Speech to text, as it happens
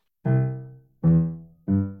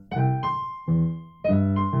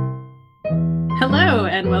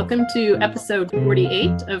and welcome to episode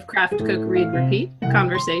 48 of Craft, Cook, Read, Repeat, a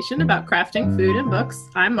conversation about crafting, food, and books.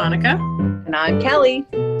 I'm Monica. And I'm Kelly.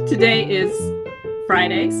 Today is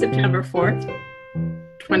Friday, September 4th,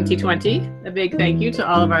 2020. A big thank you to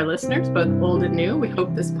all of our listeners, both old and new. We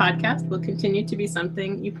hope this podcast will continue to be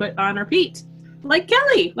something you put on repeat. Like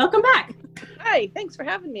Kelly, welcome back. Hi, thanks for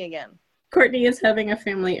having me again. Courtney is having a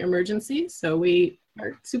family emergency, so we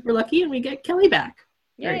are super lucky and we get Kelly back.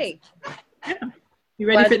 Yay. Yeah. You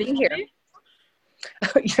ready for the here?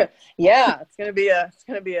 Yeah, it's gonna be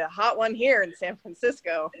a hot one here in San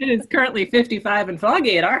Francisco. It is currently 55 and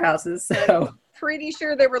foggy at our houses, so I'm pretty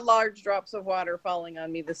sure there were large drops of water falling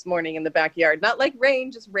on me this morning in the backyard. Not like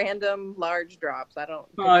rain, just random large drops.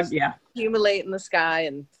 Accumulate in the sky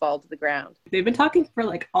and fall to the ground. They've been talking for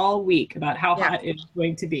like all week about how hot it's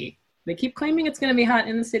going to be. They keep claiming it's going to be hot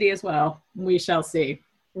in the city as well. We shall see.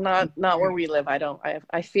 Not where we live.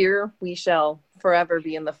 I fear we shall forever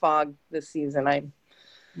be in the fog this season.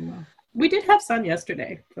 We did have sun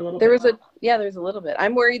yesterday for a little bit. There's a little bit.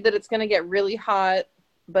 I'm worried that it's going to get really hot,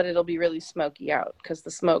 but it'll be really smoky out because the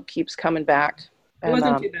smoke keeps coming back. It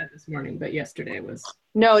wasn't too bad this morning, but yesterday was.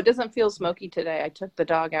 No, it doesn't feel smoky today. I took the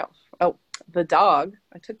dog out. I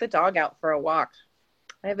took the dog out for a walk.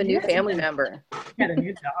 I have a new family member. You got a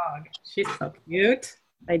new dog. She's so cute.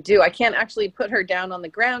 I do. I can't actually put her down on the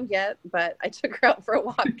ground yet, but I took her out for a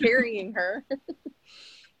walk carrying her.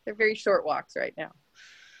 They're very short walks right now.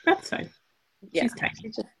 That's fine. Yeah. She's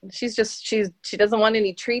tiny. She doesn't want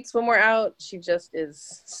any treats when we're out. She just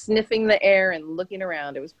is sniffing the air and looking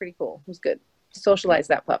around. It was pretty cool. It was good. Socialize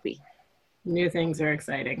that puppy. New things are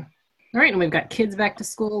exciting. All right, and we've got kids back to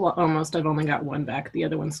school. Well, almost. I've only got one back. The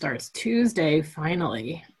other one starts Tuesday,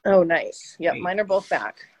 finally. Oh, nice. Yep, mine are both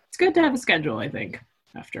back. It's good to have a schedule, I think,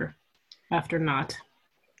 after not.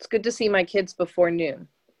 It's good to see my kids before noon.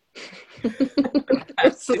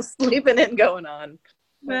 Sleeping in going on.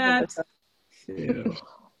 That's true.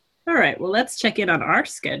 All right, well, let's check in on our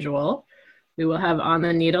schedule. We will have on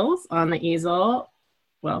the needles, on the easel,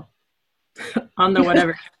 well, on the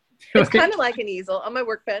whatever. It's kind of like an easel on my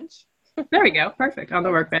workbench. There we go. Perfect. On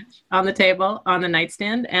the workbench, on the table, on the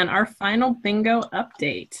nightstand, and our final bingo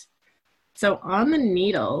update. So on the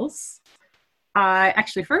needles,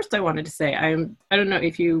 first I wanted to say, I don't know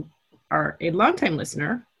if you are a longtime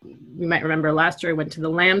listener. You might remember last year I went to the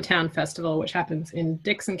Lambtown Festival, which happens in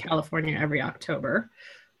Dixon, California every October.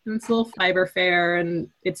 And it's a little fiber fair, and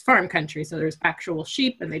it's farm country, so there's actual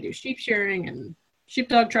sheep, and they do sheep shearing and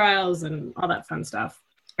sheepdog trials and all that fun stuff.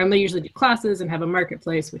 And they usually do classes and have a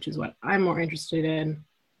marketplace, which is what I'm more interested in.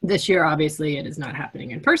 This year, obviously, it is not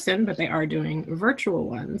happening in person, but they are doing virtual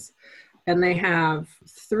ones. And they have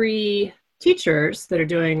 3 teachers that are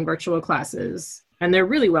doing virtual classes, and they're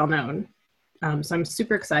really well known. So I'm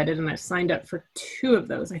super excited, and I've signed up for 2 of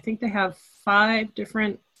those. I think they have 5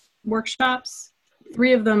 different workshops.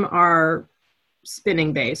 3 of them are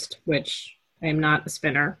spinning based, which I am not a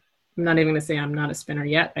spinner. I'm not even going to say I'm not a spinner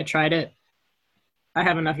yet. I tried it. I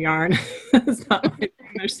have enough yarn.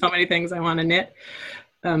 There's so many things I want to knit.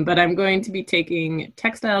 But I'm going to be taking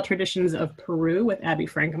Textile Traditions of Peru with Abby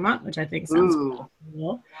Frankenmuth, which I think sounds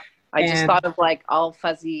cool. I just thought of like all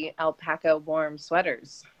fuzzy alpaca warm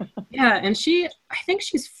sweaters. Yeah, and I think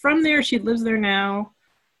she's from there. She lives there now.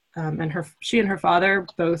 And she and her father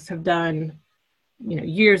both have done,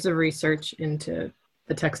 years of research into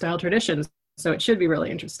the textile traditions. So it should be really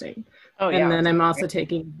interesting. Oh, yeah. And then I'm also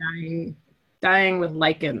taking Dyeing with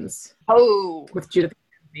Lichens. Oh. With Judith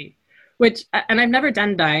McKenzie, and I've never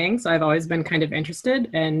done dyeing, so I've always been kind of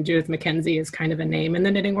interested. And Judith McKenzie is kind of a name in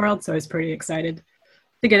the knitting world, so I was pretty excited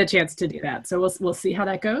to get a chance to do that. So we'll see how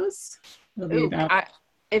that goes.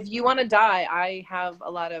 If you want to dye, I have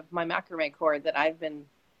a lot of my macrame cord that I've been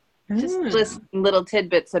just listing little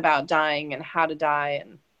tidbits about dyeing and how to dye.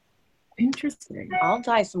 And interesting. I'll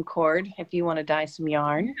dye some cord if you want to dye some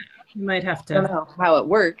yarn. Yeah, you might have to. I don't know how it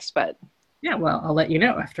works, but. Yeah, well, I'll let you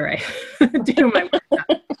know after I do my work.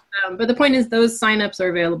 But the point is those signups are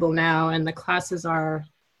available now, and the classes are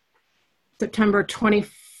September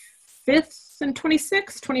 25th and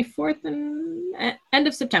 26th, 24th, and end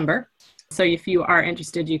of September. So if you are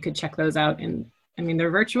interested, you could check those out. They're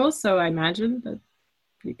virtual, so I imagine that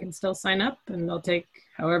you can still sign up, and they'll take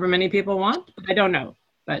however many people want. I don't know,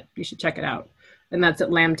 but you should check it out. And that's at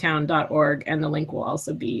lambtown.org, and the link will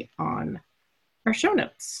also be on our show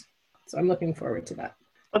notes. So I'm looking forward to that.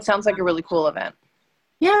 It sounds like a really cool event.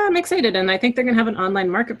 Yeah, I'm excited. And I think they're going to have an online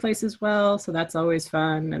marketplace as well. So that's always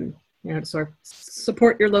fun. And, sort of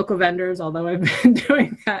support your local vendors, although I've been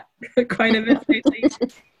doing that quite a bit lately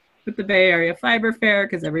with the Bay Area Fiber Fair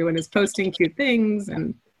because everyone is posting cute things.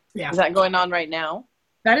 And yeah. Is that going on right now?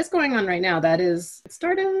 That is going on right now. It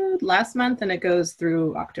started last month and it goes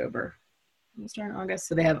through October. It'll start in August.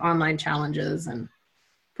 So they have online challenges and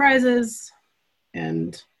prizes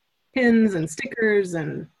and pins and stickers,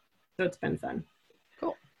 and so it's been fun.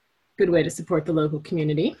 Cool. Good way to support the local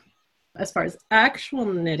community. As far as actual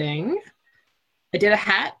knitting, I did a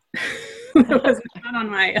hat. That was not on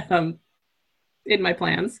my in my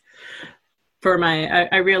plans.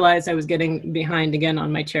 I realized I was getting behind again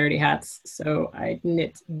on my charity hats, so I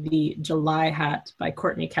knit the July hat by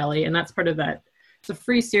Courtney Kelly, and that's part of that. It's a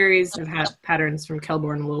free series of hat patterns from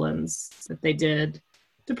Kelbourne Woolens that they did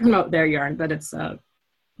to promote their yarn, but it's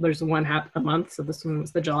there's one hat a month, so this one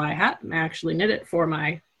was the July hat, and I actually knit it for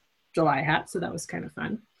my July hat, so that was kind of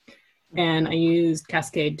fun. And I used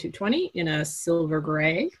Cascade 220 in a silver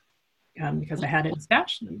gray because I had it in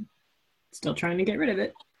stash, and I'm still trying to get rid of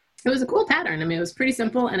it. It was a cool pattern. I mean, it was pretty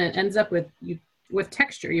simple, and it ends up with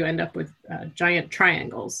texture. You end up with giant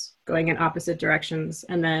triangles going in opposite directions,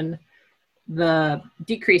 and then the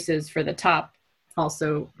decreases for the top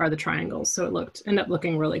also are the triangles. So it ended up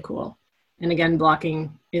looking really cool. And again,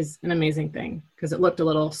 blocking is an amazing thing because it looked a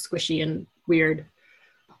little squishy and weird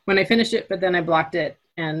when I finished it, but then I blocked it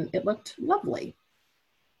and it looked lovely.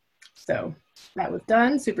 So that was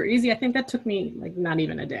done, super easy. I think that took me like not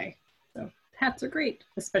even a day. So hats are great,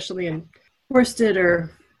 especially in worsted or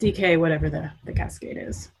DK, whatever the Cascade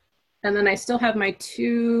is. And then I still have my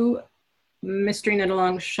 2 mystery knit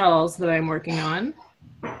along shawls that I'm working on.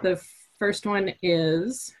 The first one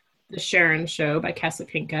is the Sharon Show by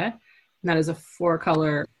Casapinka. And that is a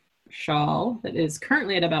 4-color shawl that is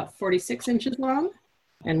currently at about 46 inches long,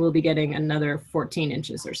 and we'll be getting another 14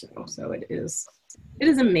 inches or so. So it is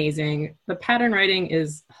amazing. The pattern writing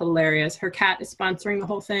is hilarious. Her cat is sponsoring the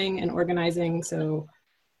whole thing and organizing. So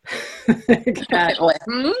obviously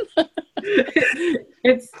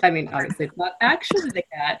it's not actually the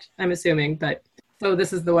cat, I'm assuming, but so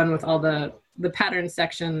this is the one with all the pattern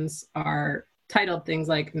sections are titled things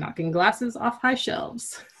like knocking glasses off high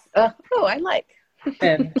shelves. I like.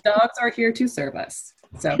 And dogs are here to serve us.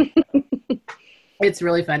 So it's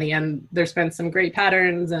really funny, and there's been some great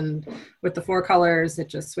patterns, and with the 4 colors, it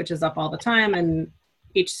just switches up all the time, and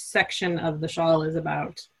each section of the shawl is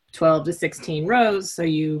about 12 to 16 rows. So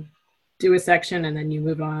you do a section and then you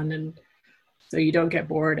move on, and so you don't get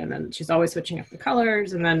bored. And then she's always switching up the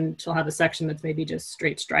colors, and then she'll have a section that's maybe just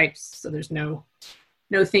straight stripes. So there's no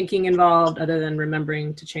thinking involved other than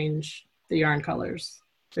remembering to change the yarn colors.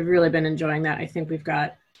 So I've really been enjoying that. I think we've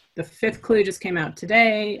got the 5th clue just came out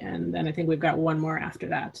today, and then I think we've got one more after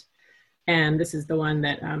that. And this is the one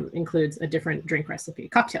that includes a different drink recipe,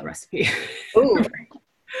 cocktail recipe. Ooh.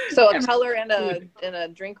 So a color and a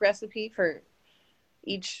drink recipe for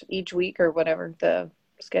each week or whatever the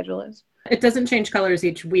schedule is? It doesn't change colors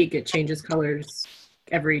each week. It changes colors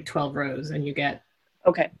every 12 rows, and you get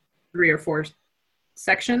 3 or 4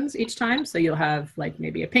 sections each time. So you'll have like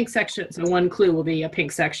maybe a pink section. So one clue will be a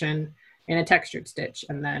pink section in a textured stitch,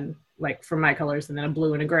 and then like for my colors, and then a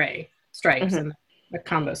blue and a gray stripes and a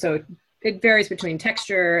combo. So it varies between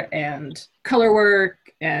texture and color work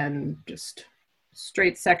and just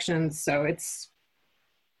straight sections. So it's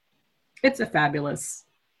a fabulous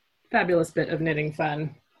bit of knitting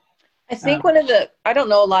fun. I think I don't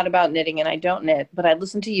know a lot about knitting, and I don't knit, but I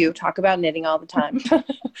listen to you talk about knitting all the time.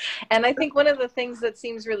 And I think one of the things that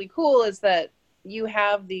seems really cool is that you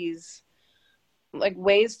have these like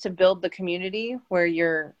ways to build the community where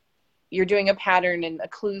you're doing a pattern and a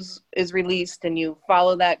clue is released and you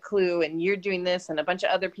follow that clue and you're doing this and a bunch of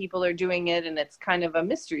other people are doing it, and it's kind of a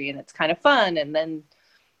mystery and it's kind of fun. And then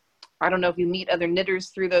I don't know if you meet other knitters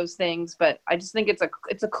through those things, but I just think it's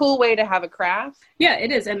a cool way to have a craft. Yeah,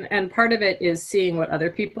 it is. And part of it is seeing what other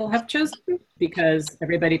people have chosen, because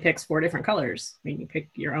everybody picks 4 different colors. I mean, you pick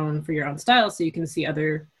your own for your own style, so you can see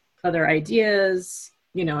other ideas,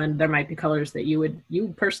 and there might be colors that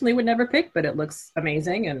you personally would never pick, but it looks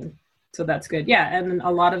amazing. And so that's good. Yeah. And a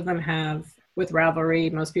lot of them have, with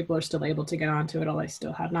Ravelry, most people are still able to get onto it, although I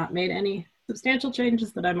still have not made any substantial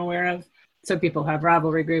changes that I'm aware of. So people have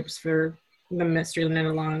Ravelry groups for the mystery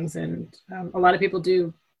knit-alongs, and a lot of people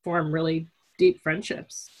do form really deep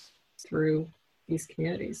friendships through these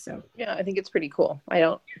communities. So yeah, I think it's pretty cool. I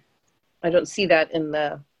don't see that in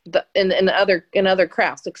in other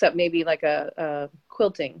crafts, except maybe like a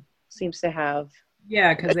quilting seems to have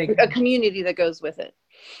because a community that goes with it.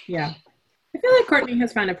 Yeah, I feel like Courtney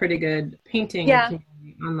has found a pretty good painting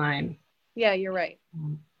community online. Yeah, you're right.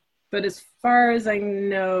 But as far as I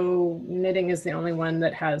know, knitting is the only one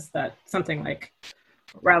that has something like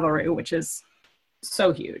Ravelry, which is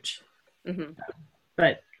so huge. Mm-hmm.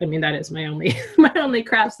 But I mean, that is my only my only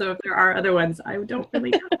craft. So if there are other ones, I don't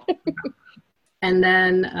really know. And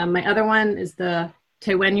then my other one is the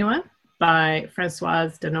Te Wenua by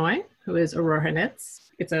Françoise Denoy, who is Aurora Knits.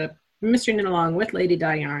 It's a mystery knit along with Lady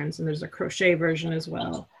Dye yarns, and there's a crochet version as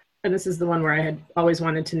well. And this is the one where I had always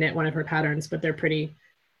wanted to knit one of her patterns, but they're pretty,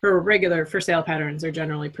 her regular for sale patterns are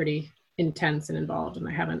generally pretty intense and involved, and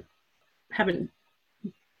I haven't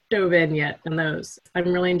dove in yet on those.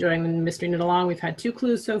 I'm really enjoying the mystery knit along. We've had 2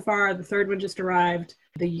 clues so far. The third one just arrived.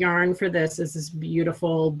 The yarn for this is this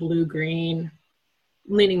beautiful blue-green,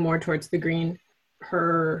 leaning more towards the green.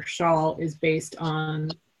 Her shawl is based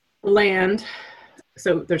on land.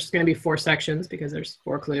 So there's going to be 4 sections because there's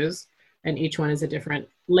 4 clues, and each one is a different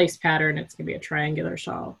lace pattern. It's going to be a triangular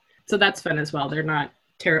shawl. So that's fun as well. They're not,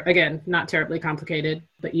 not terribly complicated,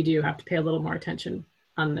 but you do have to pay a little more attention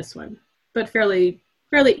on this one. But fairly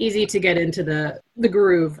easy to get into the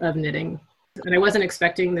groove of knitting. And I wasn't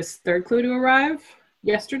expecting this third clue to arrive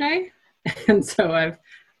yesterday. And so I'm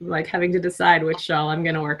like having to decide which shawl I'm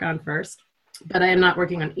going to work on first. But I am not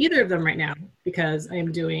working on either of them right now because I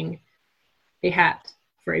am doing a hat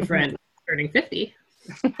for a friend turning 50.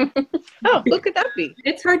 Oh, look at that be.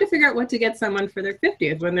 It's hard to figure out what to get someone for their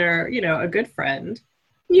 50th when they're, a good friend.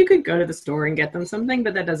 You could go to the store and get them something,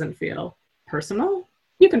 but that doesn't feel personal.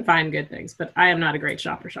 You can find good things, but I am not a great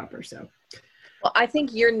shopper, so. Well, I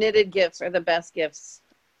think your knitted gifts are the best gifts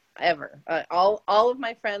ever. All of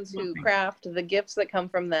my friends who craft, the gifts that come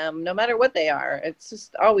from them, no matter what they are, it's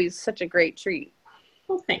just always such a great treat.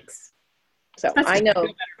 Well, thanks. So I know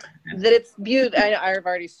that it's beautiful. I've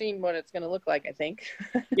already seen what it's going to look like, I think.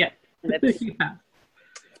 Yeah. It's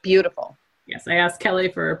beautiful. Yes, I asked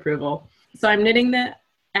Kelly for approval. So I'm knitting the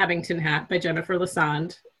Abington hat by Jennifer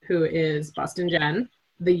Lassonde, who is Boston Jen.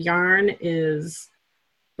 The yarn is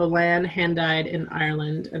Bolan hand-dyed in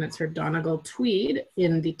Ireland, and it's her Donegal tweed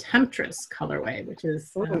in the Temptress colorway, which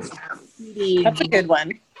is that's a good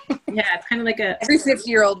one. Yeah, it's kind of like every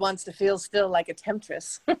 50-year-old wants to feel still like a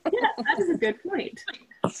temptress. Yeah, that is a good point.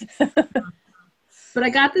 But I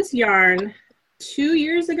got this yarn 2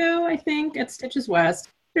 years ago, I think, at Stitches West.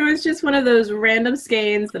 It was just one of those random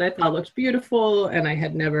skeins that I thought looked beautiful, and I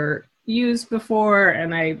had never used before,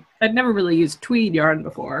 and I'd never really used tweed yarn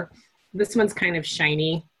before. This one's kind of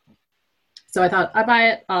shiny. So I thought, I buy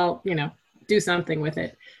it, I'll, do something with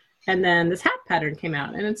it. And then this hat pattern came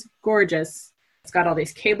out, and it's gorgeous. It's got all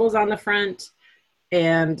these cables on the front.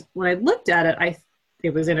 And when I looked at it,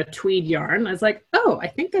 it was in a tweed yarn. I was like, oh, I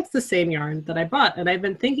think that's the same yarn that I bought. And I've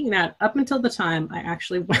been thinking that up until the time I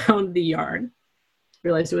actually wound the yarn.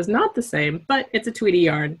 Realized it was not the same, but it's a tweedy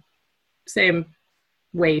yarn. Same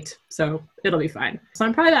weight, so it'll be fine. So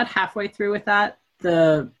I'm probably about halfway through with that.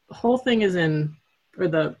 The whole thing is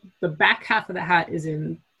the back half of the hat is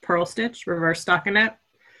in purl stitch, reverse stockinette,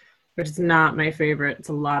 which is not my favorite. It's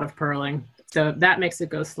a lot of purling. So that makes it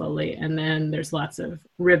go slowly. And then there's lots of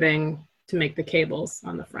ribbing to make the cables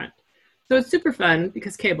on the front. So it's super fun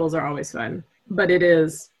because cables are always fun, but it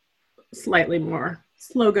is slightly more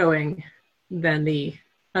slow going than the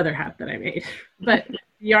other hat that I made. But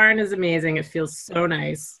yarn is amazing. It feels so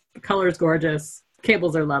nice. The color is gorgeous.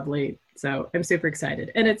 Cables are lovely. So I'm super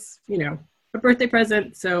excited. And it's, a birthday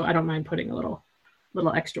present. So I don't mind putting a little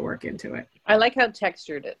extra work into it. I like how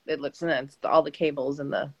textured it looks. And it's all the cables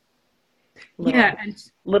and the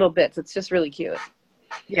little bits. It's just really cute.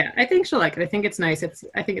 Yeah, I think she'll like it. I think it's nice.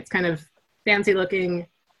 I think it's kind of fancy looking.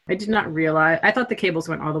 I did not realize, I thought the cables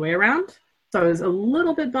went all the way around. So I was a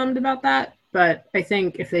little bit bummed about that. But I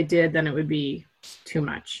think if they did, then it would be too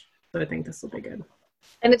much. So I think this will be good.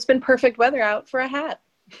 And it's been perfect weather out for a hat.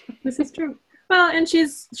 This is true. Well, and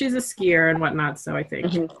she's a skier and whatnot, so I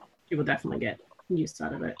think she will definitely get use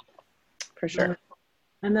out of it. For sure.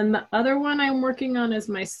 And then the other one I'm working on is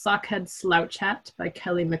my Sockhead Slouch Hat by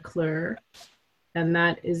Kelly McClure. And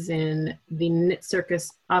that is in the Knit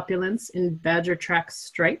Circus Opulence in Badger Track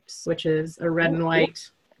Stripes, which is a red and white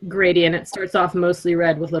gradient. It starts off mostly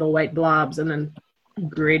red with little white blobs and then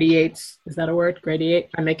gradiates. Is that a word? Gradiate?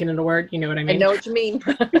 I'm making it a word. You know what I mean? I know what you mean.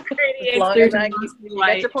 Gradiates. As long as you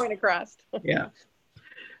got your point across. Yeah.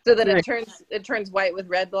 So that it turns white with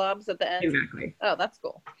red blobs at the end? Exactly. Oh, that's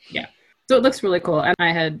cool. Yeah. So it looks really cool. And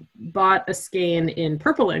I had bought a skein in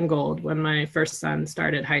purple and gold when my first son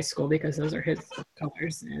started high school because those are his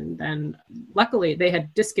colors. And then luckily they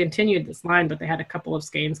had discontinued this line, but they had a couple of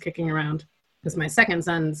skeins kicking around because my second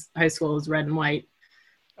son's high school is red and white.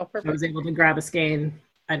 Oh, perfect. I was able to grab a skein.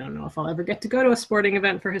 I don't know if I'll ever get to go to a sporting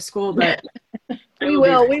event for his school, but we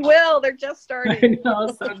will. They're just starting. I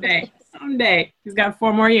know, someday. He's got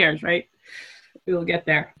 4 more years, right? We will get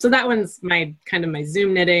there. So that one's my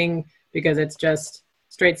Zoom knitting. because it's just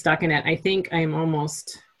straight stockinette. I think I am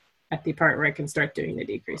almost at the part where I can start doing the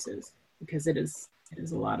decreases because it is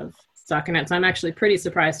a lot of stockinette. So I'm actually pretty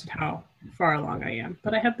surprised at how far along I am.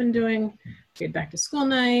 But I have been doing back to school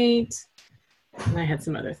night, and I had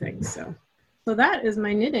some other things. So that is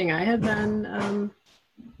my knitting. I have been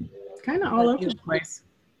kind of all over the place.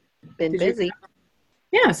 Been busy.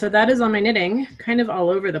 Yeah, so that is on my knitting, kind of all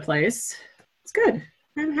over the place. It's good.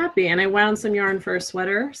 I'm happy. And I wound some yarn for a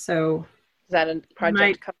sweater. So is that a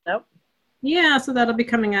project coming up? Yeah, so that'll be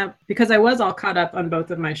coming up because I was all caught up on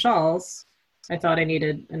both of my shawls. I thought I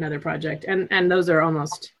needed another project, and those are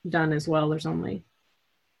almost done as well. There's only,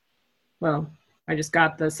 well, I just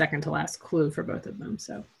got the second to last clue for both of them.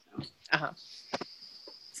 So,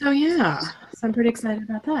 so yeah, so I'm pretty excited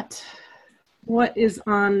about that. What is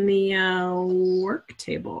on the work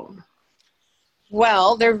table?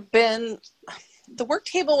 Well, the work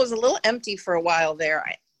table was a little empty for a while there.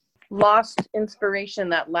 I lost inspiration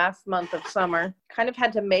that last month of summer. Kind of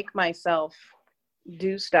had to make myself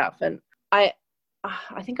do stuff. And I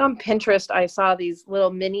think on Pinterest, I saw these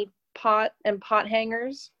little mini pot and pot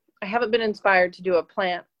hangers. I haven't been inspired to do a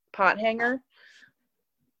plant pot hanger.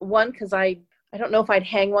 One, because I don't know if I'd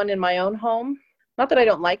hang one in my own home. Not that I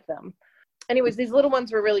don't like them. Anyways, these little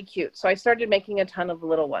ones were really cute. So I started making a ton of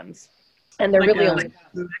little ones. And they're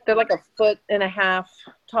they're like 1.5 feet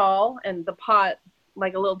tall, and the pot,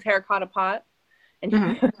 like a little terracotta pot.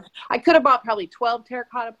 And I could have bought probably 12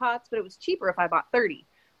 terracotta pots, but it was cheaper if I bought 30.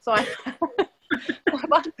 So I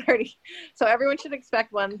bought 30. So everyone should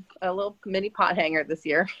expect a little mini pot hanger this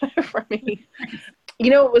year from me. You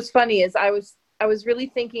know what was funny is I was really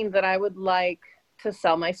thinking that I would like to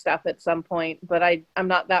sell my stuff at some point, but I'm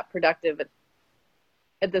not that productive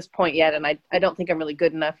at this point yet, and I don't think I'm really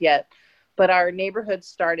good enough yet. But our neighborhood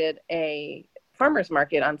started a farmer's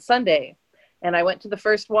market on Sunday, and I went to the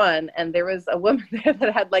first one, and there was a woman there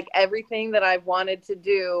that had like everything that I've wanted to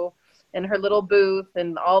do in her little booth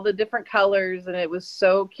and all the different colors, and it was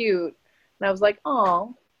so cute. And I was like,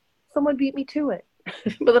 oh, someone beat me to it.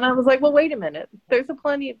 But then I was like, well, wait a minute. There's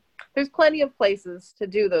plenty of places to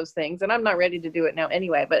do those things, and I'm not ready to do it now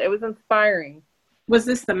anyway, but it was inspiring. Was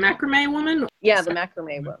this the macrame woman? Yeah, the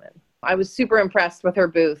macrame woman. I was super impressed with her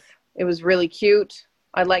booth. It was really cute.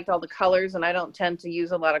 I liked all the colors, and I don't tend to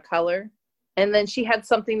use a lot of color. And then she had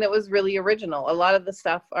something that was really original. A lot of the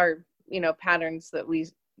stuff are, patterns that we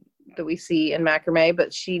see in macrame,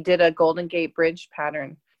 but she did a Golden Gate Bridge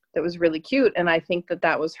pattern that was really cute, and I think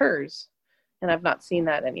that was hers. And I've not seen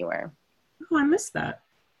that anywhere. Oh, I missed that.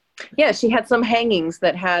 Yeah, she had some hangings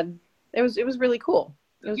that had, it was really cool.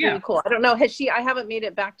 It was really cool. I don't know, I haven't made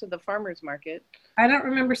it back to the farmer's market. I don't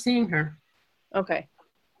remember seeing her. Okay.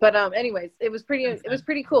 But anyways, it was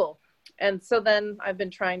pretty cool. And so then I've been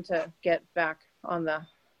trying to get back on the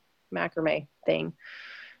macrame thing.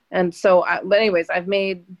 And so, but anyways, I've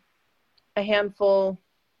made a handful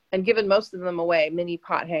and given most of them away, mini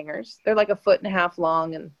pot hangers. They're like 1.5 feet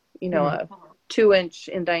long, and, a 2-inch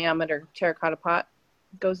in diameter terracotta pot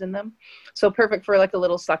goes in them. So perfect for like a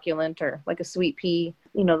little succulent or like a sweet pea,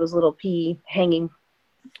 those little pea hanging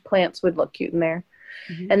plants would look cute in there.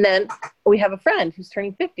 And then we have a friend who's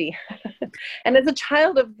turning 50. And as a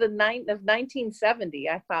child of 1970,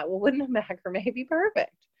 I thought, well, wouldn't a macrame be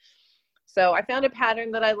perfect? So I found a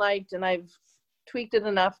pattern that I liked, and I've tweaked it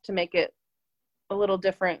enough to make it a little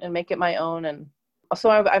different and make it my own. And so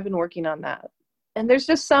I've been working on that. And there's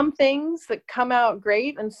just some things that come out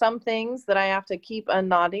great and some things that I have to keep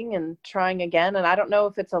unknotting and trying again. And I don't know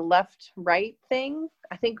if it's a left-right thing.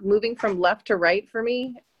 I think moving from left to right for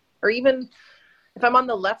me, or even if I'm on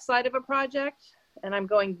the left side of a project and I'm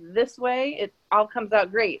going this way, it all comes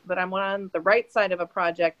out great. But I'm on the right side of a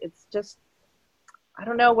project, it's just, I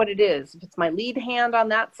don't know what it is. If it's my lead hand on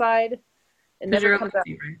that side, it never comes out.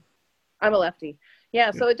 Right? I'm a lefty.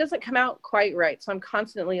 Yeah, so it doesn't come out quite right. So I'm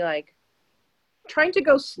constantly like trying to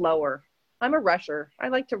go slower. I'm a rusher. I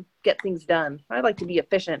like to get things done. I like to be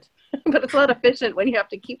efficient, but it's not efficient when you have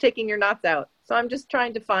to keep taking your knots out. So I'm just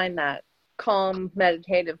trying to find that calm,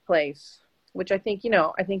 meditative place, which I think,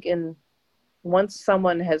 once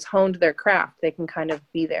someone has honed their craft, they can kind of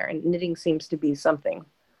be there. And knitting seems to be something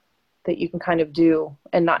that you can kind of do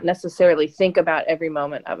and not necessarily think about every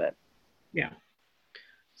moment of it. Yeah.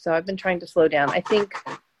 So I've been trying to slow down. I think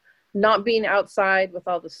not being outside with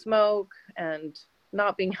all the smoke and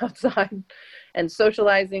not being outside and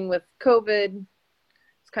socializing with COVID,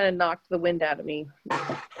 it's kind of knocked the wind out of me.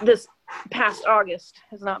 This past August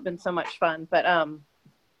has not been so much fun, but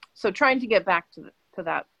so trying to get back to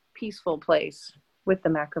that peaceful place with the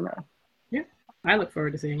macrame. Yeah, I look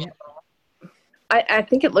forward to seeing it. I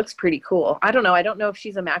think it looks pretty cool. I don't know. I don't know if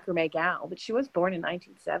she's a macrame gal, but she was born in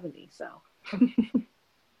 1970. So.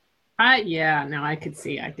 I could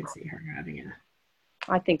see her having it.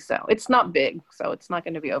 I think so. It's not big, so it's not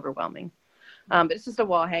going to be overwhelming. But it's just a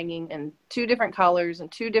wall hanging in 2 different colors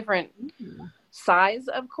and 2 different size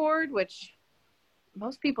of cord, which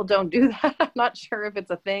most people don't do that. I'm not sure if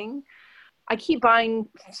it's a thing. I keep buying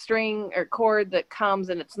string or cord that comes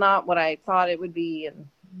and it's not what I thought it would be, and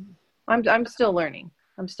I'm still learning.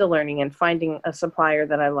 I'm still learning and finding a supplier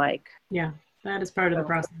that I like. Yeah, that is part of the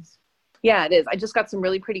process. Yeah, it is. I just got some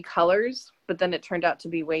really pretty colors, but then it turned out to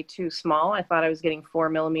be way too small. I thought I was getting 4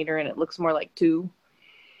 millimeter and it looks more like 2.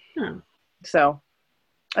 Oh. So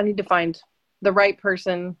I need to find the right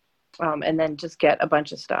person and then just get a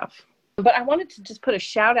bunch of stuff. But I wanted to just put a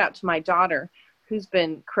shout out to my daughter who's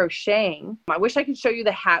been crocheting. I wish I could show you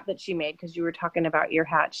the hat that she made because you were talking about your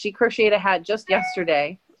hat. She crocheted a hat just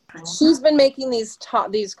yesterday. She's been making these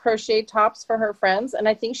crochet tops for her friends, and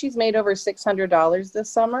I think she's made over $600 this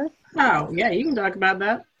summer. Oh, yeah, you can talk about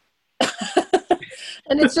that.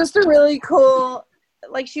 And it's just a really cool,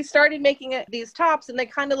 like she started making these tops, and they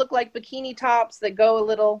kind of look like bikini tops that go a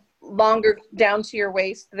little longer down to your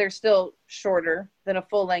waist. They're still shorter than a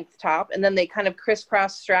full-length top, and then they kind of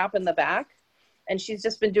crisscross strap in the back. And she's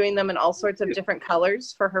just been doing them in all sorts of different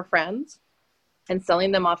colors for her friends and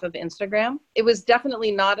selling them off of Instagram. It was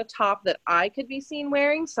definitely not a top that I could be seen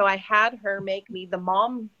wearing, so I had her make me the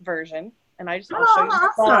mom version. And I'll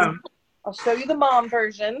show you the mom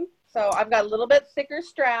version. So I've got a little bit thicker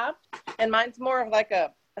strap, and mine's more of like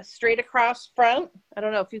a straight across front. I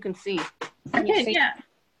don't know if you can see. Yeah.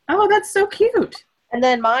 Oh, that's so cute. And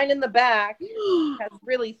then mine in the back has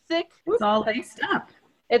really thick. It's all laced up.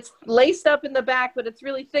 It's laced up in the back, but it's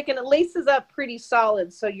really thick, and it laces up pretty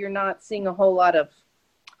solid, so you're not seeing a whole lot of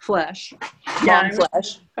flesh. Yeah, mom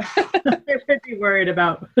flesh. They're pretty worried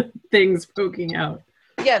about things poking out.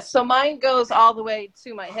 Yes, so mine goes all the way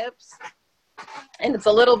to my hips, and it's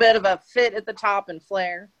a little bit of a fit at the top and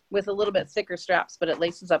flare with a little bit thicker straps, but it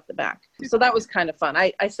laces up the back. So that was kind of fun.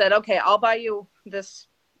 I said, okay, I'll buy you this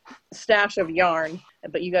stash of yarn,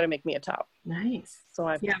 but you got to make me a top. Nice.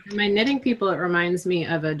 So for my knitting people, it reminds me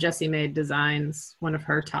of a Jessie Made Designs, one of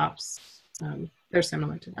her tops. They're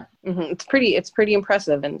similar to that. Mm-hmm. It's pretty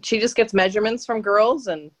impressive, and she just gets measurements from girls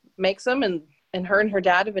and makes them, and her and her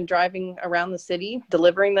dad have been driving around the city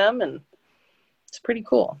delivering them, and it's pretty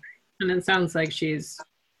cool. And it sounds like she's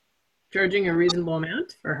charging a reasonable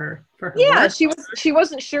amount for her work. She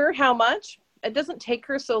wasn't sure how much. It doesn't take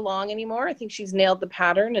her so long anymore. I think she's nailed the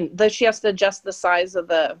pattern, and though she has to adjust the size of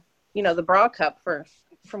the bra cup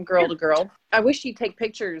from girl to girl. I wish she'd take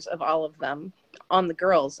pictures of all of them on the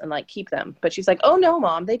girls and like keep them. But she's like, oh no,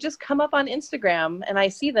 Mom, they just come up on Instagram and I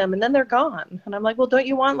see them and then they're gone. And I'm like, well, don't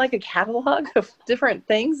you want like a catalog of different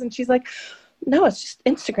things? And she's like, no, it's just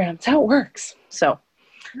Instagram. It's how it works. So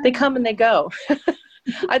they come and they go.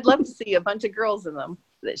 I'd love to see a bunch of girls in them.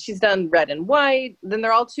 She's done red and white. Then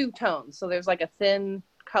they're all 2 tones. So there's like a thin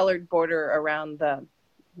colored border around the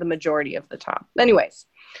majority of the top. Anyways,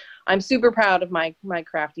 I'm super proud of my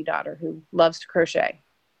crafty daughter who loves to crochet.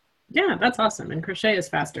 Yeah, that's awesome. And crochet is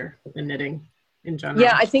faster than knitting in general.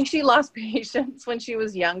 Yeah, I think she lost patience when she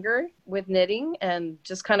was younger with knitting and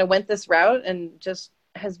just kind of went this route and just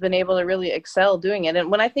has been able to really excel doing it. And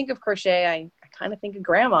when I think of crochet, I kind of think of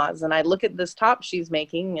grandmas, and I look at this top she's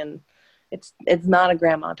making, and it's not a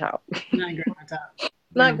grandma top. Not a grandma top.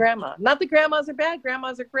 Not grandma. Not that grandmas are bad.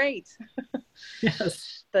 Grandmas are great.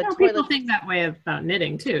 Yes. People think that way about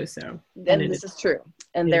knitting too. So. And this is true.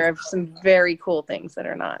 And there are some very cool things that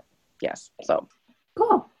are not. Yes. So.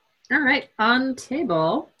 Cool. All right. On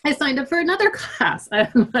table, I signed up for another class.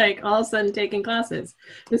 I'm like all of a sudden taking classes.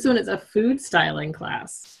 This one is a food styling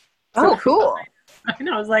class. Oh, cool. I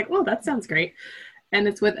know. I was like, well, that sounds great. And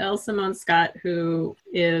it's with Elle Simone Scott, who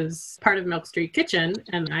is part of Milk Street Kitchen.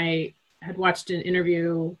 And I had watched an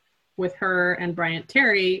interview with her and Bryant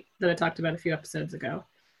Terry that I talked about a few episodes ago.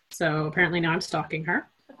 So apparently now I'm stalking her.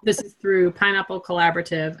 This is through Pineapple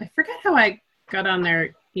Collaborative. I forget how I got on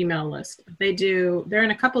their email list. They're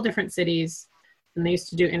in a couple different cities, and they used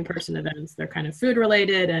to do in-person events. They're kind of food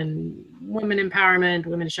related and women empowerment,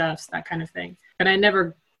 women chefs, that kind of thing. But I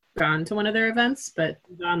never gone to one of their events, but it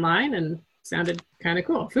was online and sounded kind of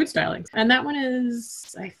cool. Food styling. And that one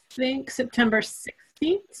is, I think, September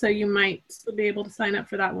 16th. So you might still be able to sign up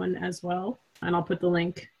for that one as well. And I'll put the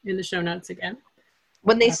link in the show notes again.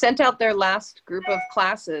 When they sent out their last group of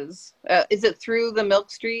classes, is it through the Milk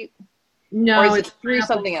Street? No, or is it through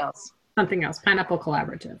something else? Something else. Pineapple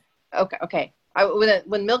Collaborative. Okay.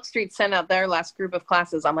 When Milk Street sent out their last group of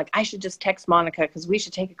classes, I'm like, I should just text Monica because we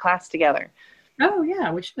should take a class together. Oh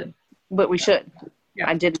yeah, we should. But we should. Yeah.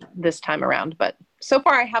 I did this time around, but so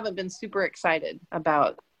far I haven't been super excited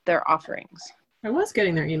about their offerings. I was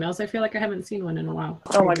getting their emails. I feel like I haven't seen one in a while.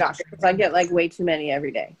 Oh my gosh, because I get like way too many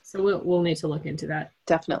every day. So we'll need to look into that.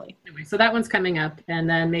 Definitely. Anyway, so that one's coming up, and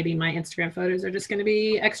then maybe my Instagram photos are just going to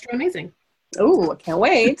be extra amazing. Oh, I can't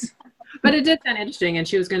wait. But it did sound interesting, and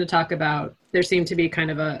she was going to talk about there seemed to be kind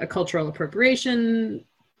of a cultural appropriation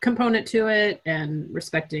component to it, and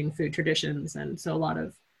respecting food traditions, and so a lot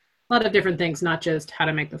of different things, not just how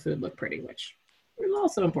to make the food look pretty, which is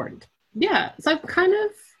also important. Yeah, so I've kind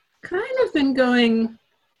of been going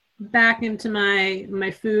back into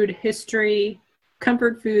my food history,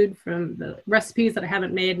 comfort food from the recipes that I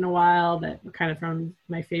haven't made in a while that were kind of from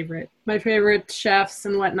my favorite chefs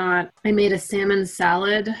and whatnot. I made a salmon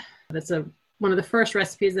salad. That's one of the first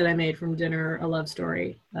recipes that I made from Dinner a Love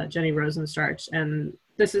Story, Jenny Rosenstarch. And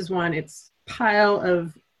this is one, it's a pile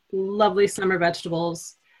of lovely summer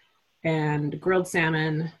vegetables and grilled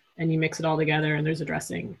salmon, and you mix it all together and there's a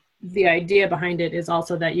dressing. The idea behind it is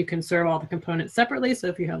also that you can serve all the components separately. So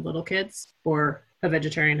if you have little kids or a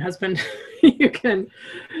vegetarian husband, you can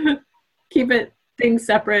keep things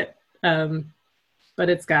separate. But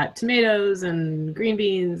it's got tomatoes and green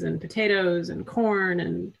beans and potatoes and corn.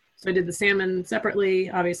 And so I did the salmon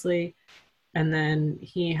separately, obviously. And then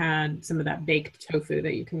he had some of that baked tofu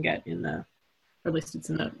that you can get or at least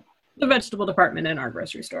it's in the vegetable department in our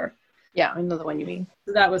grocery store. Yeah, I know the one you mean.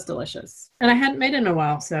 So that was delicious. And I hadn't made it in a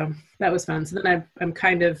while, so that was fun. So then I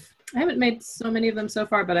haven't made so many of them so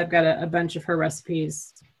far, but I've got a bunch of her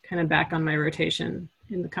recipes kind of back on my rotation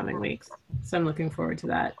in the coming weeks. So I'm looking forward to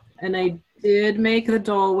that. And I did make the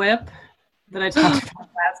Dole Whip that I talked about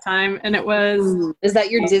last time. And it was... Is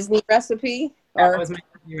that your Disney recipe? That was my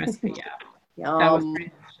Disney recipe, yeah. Yum. That was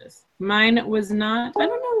pretty delicious. Mine was not, I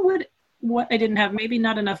don't know what I didn't have. Maybe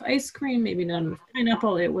not enough ice cream, maybe not enough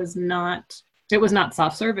pineapple. It was not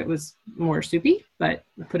soft serve. It was more soupy, but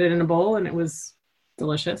I put it in a bowl and it was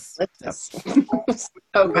delicious.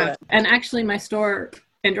 So good. And actually my store,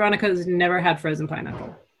 Andronica's, never had frozen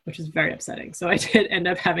pineapple, which is very upsetting. So I did end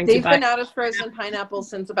up having They've been out of frozen pineapple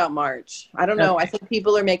since about March. I don't know. Okay. I think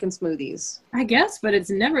people are making smoothies. I guess, but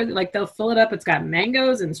it's never like they'll fill it up. It's got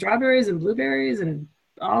mangoes and strawberries and blueberries and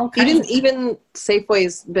all kinds. Even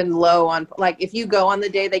Safeway's been low on, like, if you go on the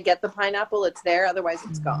day they get the pineapple, it's there. Otherwise,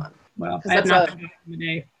 it's gone. Well, I have not been back on the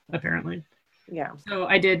day, apparently. Yeah. So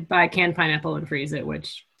I did buy canned pineapple and freeze it,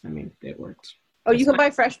 which, I mean, it worked. Oh, you can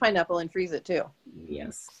buy fresh pineapple and freeze it too.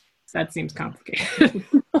 Yes. That seems complicated.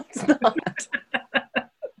 It's not.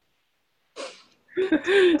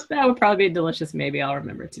 That would probably be delicious. Maybe I'll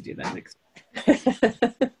remember to do that next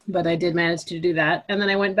time. But I did manage to do that. And then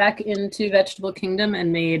I went back into Vegetable Kingdom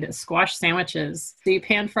and made squash sandwiches. So you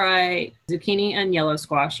pan fry zucchini and yellow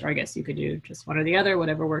squash, or I guess you could do just one or the other,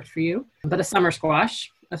 whatever worked for you. But a summer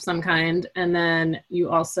squash of some kind. And then you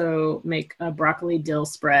also make a broccoli dill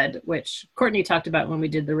spread, which Courtney talked about when we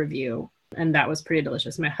did the review. And that was pretty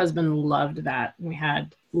delicious. My husband loved that. We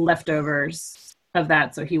had leftovers of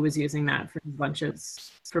that, so he was using that for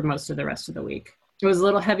lunches for most of the rest of the week. It was a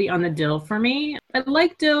little heavy on the dill for me. I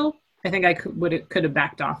like dill. I think I could have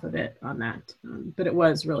backed off of it on that, but it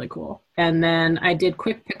was really cool. And then I did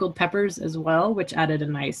quick pickled peppers as well, which added a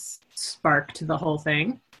nice spark to the whole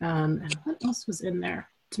thing. And what else was in there?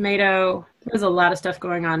 Tomato. There's a lot of stuff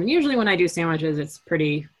going on. And usually when I do sandwiches, it's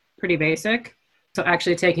pretty basic. So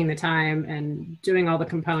actually taking the time and doing all the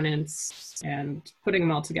components and putting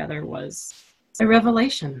them all together was a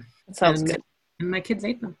revelation. That sounds good. And my kids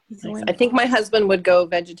ate them. Nice. I think my husband would go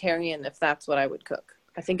vegetarian if that's what I would cook.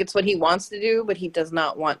 I think it's what he wants to do, but he does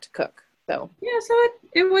not want to cook. So yeah, so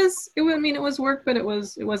it was work, but it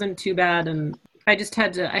wasn't too bad. And I just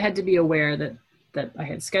had to be aware that I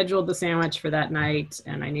had scheduled the sandwich for that night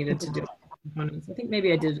and I needed to do components. I think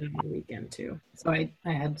maybe I did it on the weekend too. So I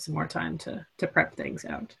had some more time to prep things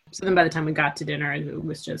out. So then by the time we got to dinner, it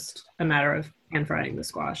was just a matter of pan frying the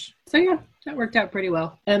squash. So yeah, that worked out pretty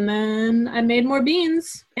well. And then I made more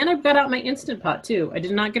beans and I've got out my Instant Pot too. I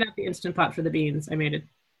did not get out the Instant Pot for the beans. I made a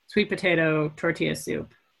sweet potato tortilla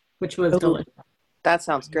soup, which was delicious. That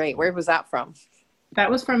sounds great. Where was that from? That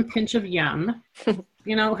was from Pinch of Yum.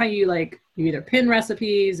 You know how you either pin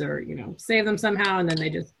recipes or, save them somehow and then they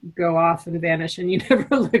just go off and vanish and you never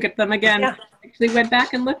look at them again. Yeah. I actually went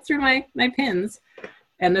back and looked through my pins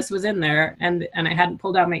and this was in there and I hadn't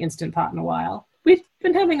pulled out my Instant Pot in a while. We've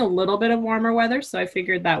been having a little bit of warmer weather, so I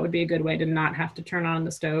figured that would be a good way to not have to turn on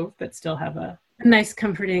the stove, but still have a nice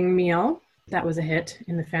comforting meal. That was a hit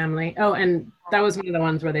in the family. Oh, and that was one of the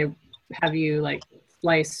ones where they have you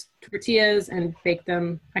slice tortillas and bake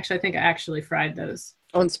them. Actually, I think I fried those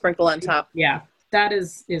Oh, and sprinkle on top. Yeah, that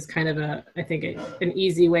is kind of I think an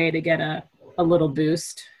easy way to get a little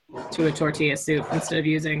boost to a tortilla soup instead of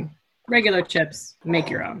using regular chips. Make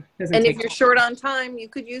your own. And if you're short on time, you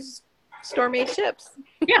could use store-made chips.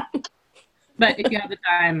 Yeah. But if you have the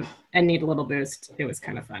time and need a little boost, it was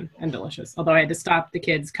kind of fun and delicious. Although I had to stop the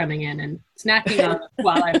kids coming in and snacking on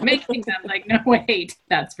while I was making them. Like, no, wait,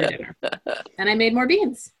 that's for dinner. And I made more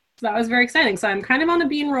beans. So that was very exciting. So I'm kind of on a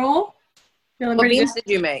bean roll. What beans did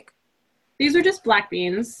you make? These are just black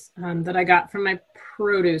beans that I got from my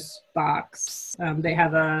produce box. They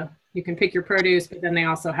have you can pick your produce, but then they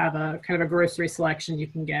also have a kind of a grocery selection. You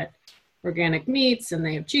can get organic meats and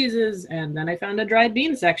they have cheeses. And then I found a dried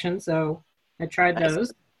bean section. So I tried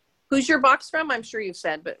those. Who's your box from? I'm sure you've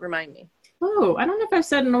said, but remind me. Oh, I don't know if I've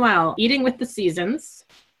said in a while. Eating with the Seasons.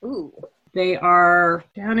 Ooh. They are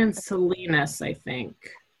down in Salinas, I think.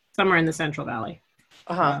 Somewhere in the Central Valley.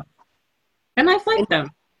 Uh-huh. And I've liked them.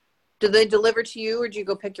 Do they deliver to you or do you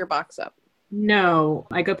go pick your box up? No,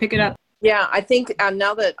 I go pick it up. Yeah, I think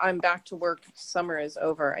now that I'm back to work, summer is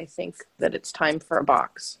over, I think that it's time for a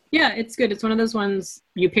box. Yeah, it's good. It's one of those ones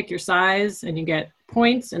you pick your size and you get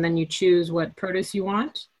points and then you choose what produce you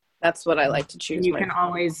want. That's what I like to choose. And you can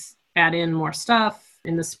always add in more stuff.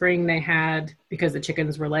 In the spring they had, because the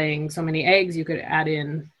chickens were laying so many eggs, you could add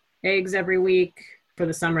in eggs every week. For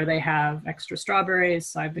the summer they have extra strawberries,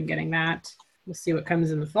 so I've been getting that. We'll see what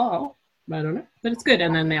comes in the fall. I don't know, but it's good.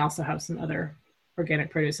 And then they also have some other organic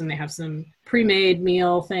produce, and they have some pre-made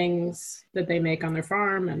meal things that they make on their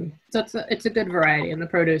farm, and so it's a good variety. And the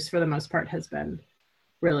produce for the most part has been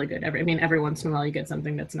really good. Every once in a while you get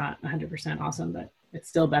something that's not 100% awesome, but it's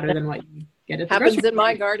still better than what you get at the happens grocery in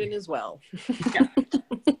my garden as well. Yeah.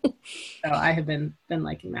 So I have been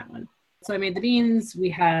liking that one. So I made the beans.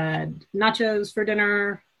 We had nachos for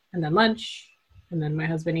dinner and then lunch, and then my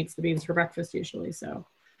husband eats the beans for breakfast usually. So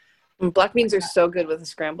black beans are so good with a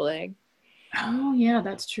scrambled egg. Oh yeah,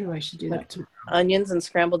 that's true. I should do that too. Onions and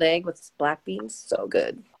scrambled egg with black beans, so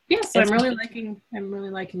good. Yes, yeah, so I'm really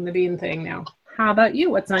liking the bean thing now. How about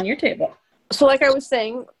you? What's on your table? So like I was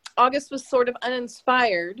saying, August was sort of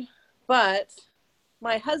uninspired, but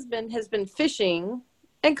my husband has been fishing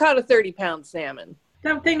and caught a 30-pound salmon.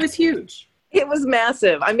 That thing was huge. It was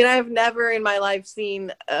massive. I mean, I've never in my life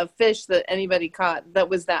seen a fish that anybody caught that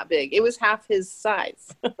was that big. It was half his size.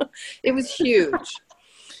 It was huge.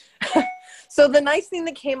 So the nice thing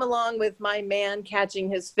that came along with my man catching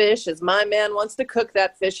his fish is my man wants to cook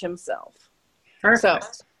that fish himself.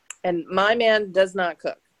 Perfect. So, and my man does not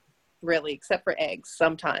cook, really, except for eggs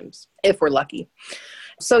sometimes, if we're lucky.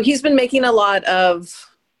 So he's been making a lot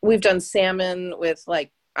of, we've done salmon with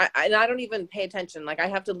like, I don't even pay attention. Like I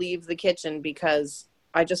have to leave the kitchen because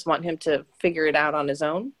I just want him to figure it out on his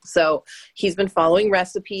own. So he's been following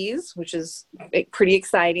recipes, which is pretty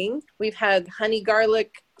exciting. We've had honey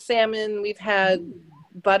garlic salmon. We've had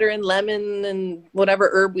butter and lemon and whatever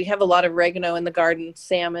herb. We have a lot of oregano in the garden,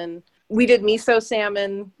 salmon. We did miso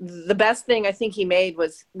salmon. The best thing I think he made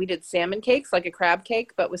was we did salmon cakes, like a crab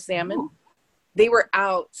cake, but with salmon. Ooh. They were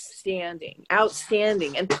outstanding,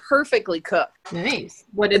 and perfectly cooked. Nice.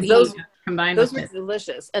 What did those combine with? Those were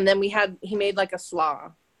delicious. And then he made like a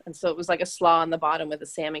slaw. And so it was like a slaw on the bottom with a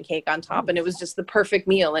salmon cake on top. And it was just the perfect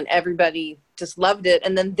meal. And everybody just loved it.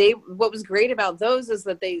 And then what was great about those is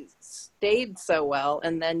that they stayed so well.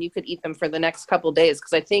 And then you could eat them for the next couple of days.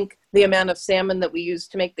 Because I think the amount of salmon that we used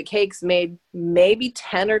to make the cakes made maybe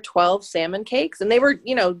 10 or 12 salmon cakes. And they were,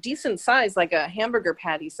 decent size, like a hamburger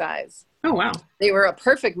patty size. Oh, wow. They were a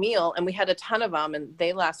perfect meal, and we had a ton of them, and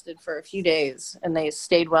they lasted for a few days, and they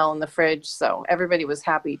stayed well in the fridge, so everybody was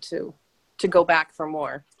happy to go back for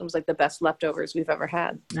more. It was like the best leftovers we've ever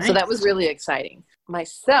had. Nice. So that was really exciting.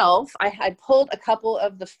 Myself, I pulled a couple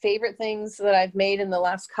of the favorite things that I've made in the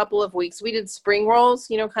last couple of weeks. We did spring rolls,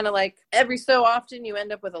 kind of like every so often you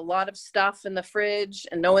end up with a lot of stuff in the fridge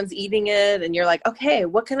and no one's eating it. And you're like, okay,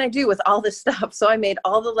 what can I do with all this stuff? So I made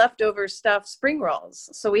all the leftover stuff spring rolls.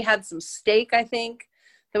 So we had some steak, I think,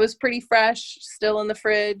 that was pretty fresh, still in the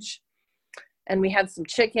fridge. And we had some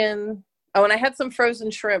chicken. Oh, and I had some frozen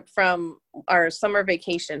shrimp from our summer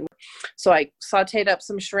vacation. So I sauteed up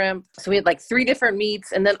some shrimp. So we had like 3 different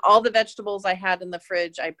meats. And then all the vegetables I had in the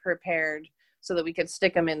fridge, I prepared so that we could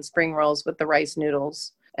stick them in spring rolls with the rice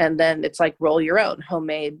noodles. And then it's like roll your own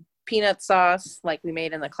homemade peanut sauce like we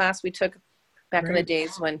made in the class we took back in the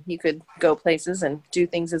days when you could go places and do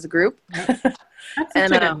things as a group. That's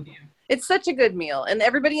and it's such a good meal, and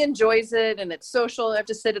everybody enjoys it, and it's social. I have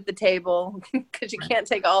to sit at the table because you can't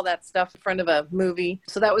take all that stuff in front of a movie.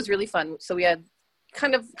 So that was really fun. So we had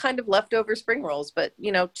kind of leftover spring rolls, but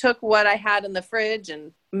took what I had in the fridge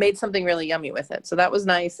and made something really yummy with it. So that was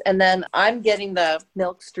nice. And then I'm getting the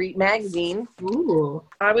Milk Street magazine. Ooh.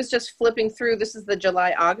 I was just flipping through. This is the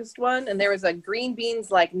July-August one, and there was a green beans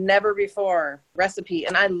like never before recipe.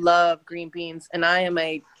 And I love green beans, and I am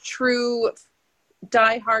a true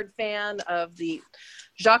diehard fan of the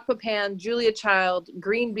Jacques Pepin, Julia Child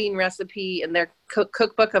green bean recipe and their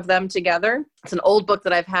cookbook of them together. It's an old book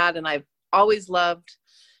that I've had and I've always loved.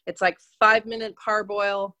 It's like 5-minute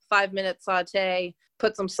parboil, 5-minute saute,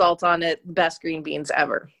 put some salt on it, best green beans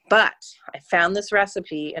ever. But I found this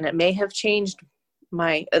recipe and it may have changed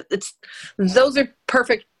those are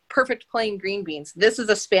perfect plain green beans. This is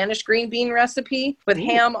a Spanish green bean recipe with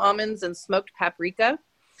ham, almonds, and smoked paprika.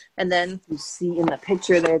 And then you see in the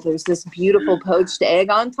picture there's this beautiful poached egg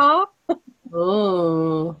on top.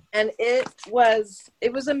 Oh. And it was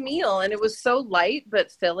a meal, and it was so light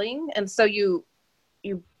but filling. And so you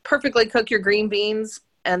perfectly cook your green beans.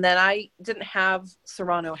 And then I didn't have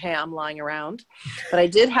Serrano ham lying around, but I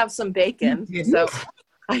did have some bacon. So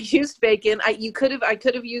I used bacon. I could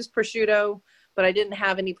have used prosciutto, but I didn't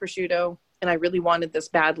have any prosciutto, and I really wanted this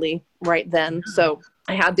badly right then. So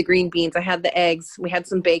I had the green beans, I had the eggs, we had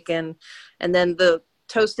some bacon, and then the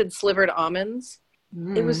toasted slivered almonds.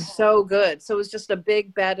 It was so good. So it was just a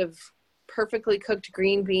big bed of perfectly cooked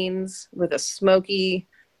green beans with a smoky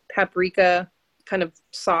paprika kind of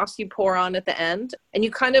sauce you pour on at the end. And you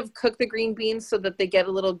kind of cook the green beans so that they get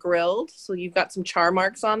a little grilled. So you've got some char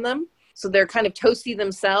marks on them. So they're kind of toasty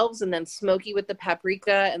themselves and then smoky with the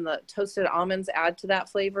paprika, and the toasted almonds add to that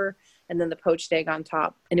flavor, and then the poached egg on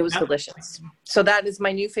top. And it was delicious. So that is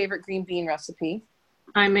my new favorite green bean recipe.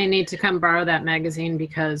 I may need to come borrow that magazine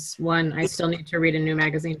because 1, I still need to read a new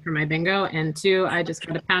magazine for my bingo, and 2, I just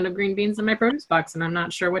got a pound of green beans in my produce box and I'm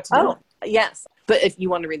not sure what to do. Oh, yes. But if you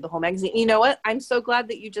want to read the whole magazine, you know what? I'm so glad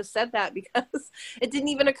that you just said that, because it didn't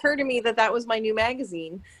even occur to me that was my new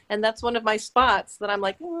magazine. And that's one of my spots that I'm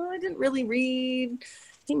like, I didn't really read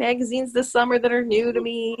any magazines this summer that are new to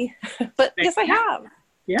me. But yes, I have.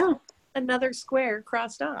 Yeah. Another square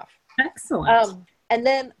crossed off. Excellent. And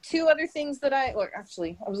then 2 other things that I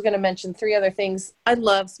was going to mention 3 other things. I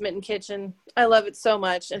love Smitten Kitchen. I love it so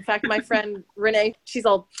much. In fact, my friend Renee, she's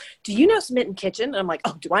all, do you know Smitten Kitchen? And I'm like,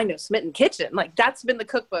 oh, do I know Smitten Kitchen? Like, that's been the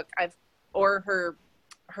cookbook or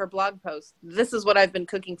her blog post. This is what I've been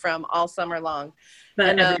cooking from all summer long.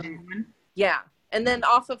 Yeah. And then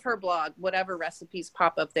off of her blog, whatever recipes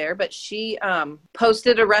pop up there. But she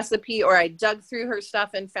posted a recipe, or I dug through her stuff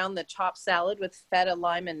and found the chopped salad with feta,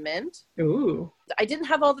 lime, and mint. Ooh. I didn't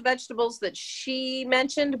have all the vegetables that she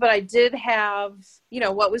mentioned, but I did have,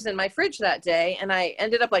 what was in my fridge that day. And I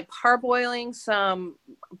ended up like parboiling some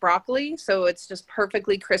broccoli. So it's just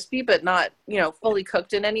perfectly crispy, but not, fully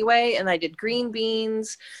cooked in any way. And I did green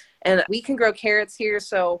beans. And we can grow carrots here,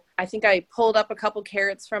 so I think I pulled up a couple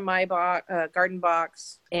carrots from my garden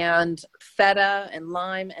box, and feta and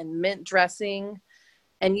lime and mint dressing.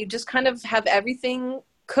 And you just kind of have everything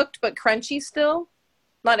cooked but crunchy still.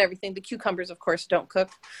 Not everything. The cucumbers, of course, don't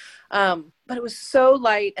cook. But it was so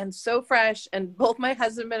light and so fresh. And both my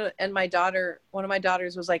husband and my daughter, one of my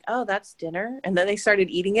daughters was like, oh, that's dinner. And then they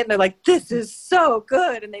started eating it, and they're like, this is so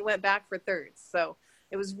good. And they went back for thirds. So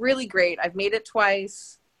it was really great. I've made it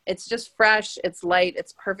twice. It's just fresh. It's light.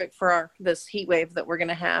 It's perfect for this heat wave that we're going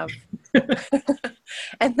to have.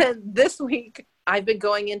 And then this week, I've been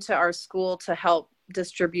going into our school to help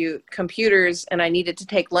distribute computers, and I needed to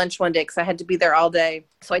take lunch one day because I had to be there all day.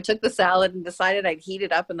 So I took the salad and decided I'd heat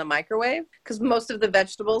it up in the microwave, because most of the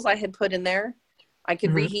vegetables I had put in there, I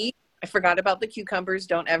could reheat. I forgot about the cucumbers.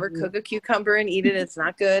 Don't ever cook a cucumber and eat it. It's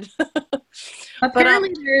not good.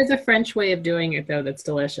 Apparently there is a French way of doing it, though, that's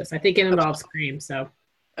delicious. I think it involves cream, so...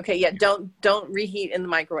 Okay, yeah, don't reheat in the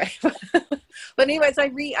microwave. But anyways,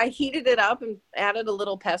 I heated it up and added a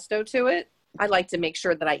little pesto to it. I like to make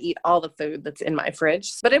sure that I eat all the food that's in my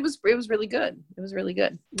fridge. But it was really good. It was really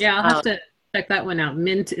good. Yeah, I'll have to check that one out.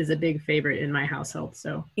 Mint is a big favorite in my household.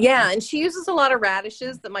 So yeah, and she uses a lot of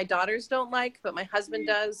radishes that my daughters don't like, but my husband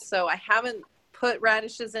does. So I haven't put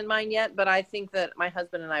radishes in mine yet, but I think that my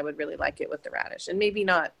husband and I would really like it with the radish. And maybe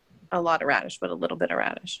not a lot of radish, but a little bit of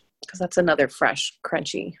radish, because that's another fresh,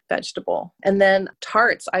 crunchy vegetable. And then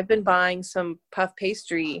tarts. I've been buying some puff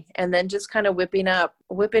pastry and then just kind of whipping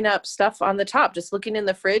up stuff on the top, just looking in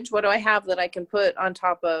the fridge. What do I have that I can put on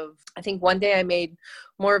top of? I think one day I made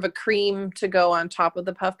more of a cream to go on top of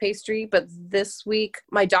the puff pastry, but this week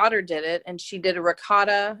my daughter did it, and she did a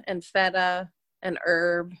ricotta and feta and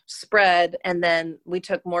herb spread. And then we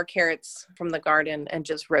took more carrots from the garden and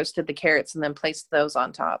just roasted the carrots and then placed those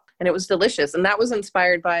on top. And it was delicious. And that was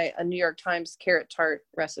inspired by a New York Times carrot tart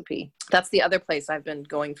recipe. That's the other place I've been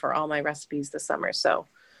going for all my recipes this summer. So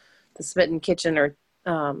the Smitten Kitchen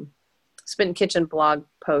Smitten Kitchen blog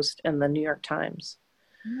post in the New York Times.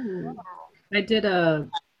 I did a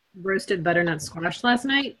roasted butternut squash last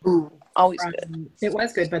night. Ooh, always good. It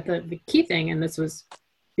was good, but the key thing, and this was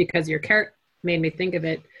because your carrot made me think of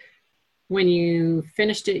it, when you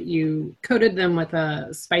finished it, you coated them with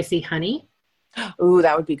a spicy honey. Ooh,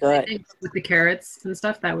 that would be good. I think with the carrots and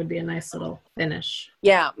stuff, that would be a nice little finish.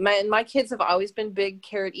 Yeah, my kids have always been big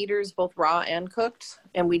carrot eaters, both raw and cooked.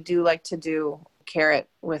 And we do like to do carrot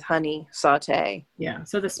with honey saute. Yeah,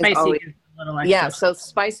 so the spicy always, is a little extra. Yeah, so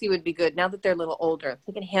spicy would be good. Now that they're a little older,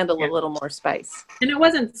 they can handle a little more spice. And it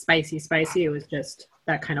wasn't spicy. It was just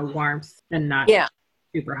that kind of warmth and not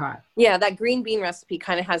super hot. Yeah, that green bean recipe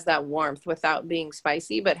kind of has that warmth without being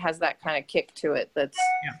spicy, but has that kind of kick to it that's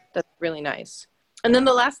really nice. And then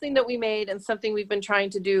the last thing that we made, and something we've been trying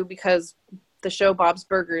to do because the show Bob's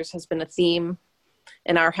Burgers has been a theme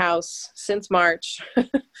in our house since March.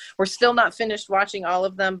 We're still not finished watching all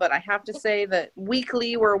of them, but I have to say that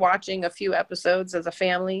weekly we're watching a few episodes as a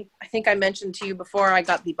family. I think I mentioned to you before I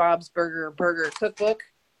got the Bob's Burger cookbook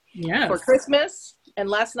for Christmas. And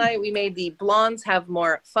last night we made the Blondes Have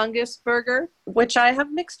More Fungus burger, which I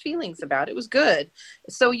have mixed feelings about. It was good.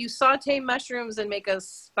 So you saute mushrooms and make a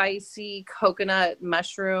spicy coconut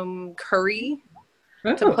mushroom curry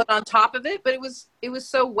to put on top of it. But it was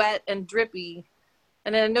so wet and drippy.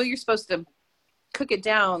 And I know you're supposed to cook it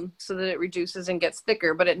down so that it reduces and gets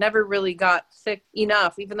thicker, but it never really got thick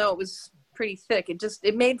enough, even though it was pretty thick.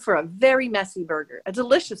 It made for a very messy burger, a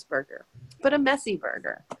delicious burger, but a messy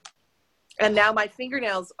burger. And now my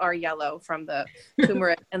fingernails are yellow from the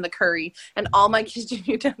turmeric and the curry, and all my kitchen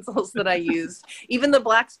utensils that I used, even the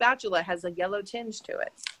black spatula has a yellow tinge to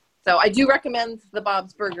it. So I do recommend the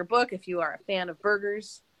Bob's Burger book if you are a fan of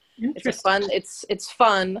burgers. It's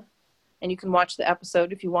fun. And you can watch the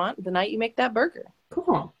episode if you want the night you make that burger.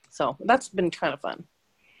 Cool. So that's been kind of fun.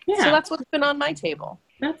 Yeah. So that's what's been on my table.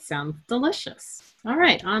 That sounds delicious. All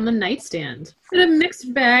right, on the nightstand. Bit of a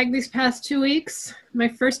mixed bag these past 2 weeks. My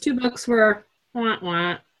first 2 books were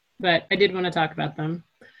wah-wah, but I did want to talk about them.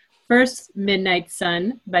 First, Midnight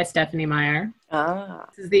Sun by Stephenie Meyer.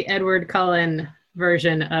 This is the Edward Cullen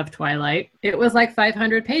version of Twilight. It was like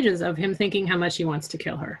 500 pages of him thinking how much he wants to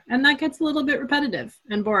kill her. And that gets a little bit repetitive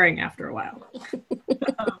and boring after a while.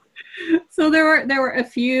 So there were a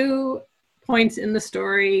few points in the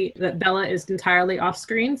story that Bella is entirely off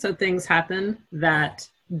screen. So things happen that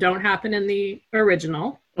don't happen in the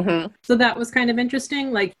original. Mm-hmm. So that was kind of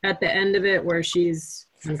interesting. Like at the end of it where she's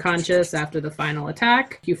unconscious after the final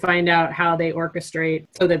attack, you find out how they orchestrate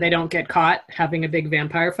so that they don't get caught having a big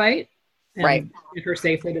vampire fight. And get her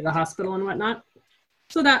safely to the hospital and whatnot.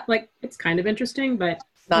 So that, it's kind of interesting, but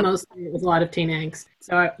mostly it was a lot of teen angst.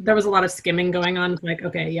 So there was a lot of skimming going on. Like,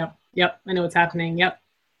 okay, yep, I know what's happening.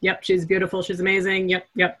 Yep, she's beautiful. She's amazing.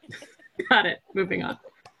 Yep. Got it. Moving on.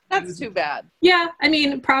 That's too bad. Yeah, I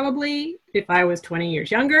mean, probably if I was 20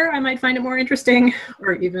 years younger, I might find it more interesting.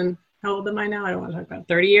 Or even, how old am I now? I don't want to talk about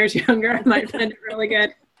 30 years younger. I might find it really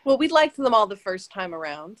good. Well, we liked them all the first time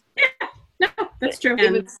around. Yeah. No, that's true.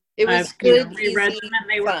 It was good, easy, them and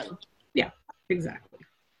they were fun. Yeah, exactly.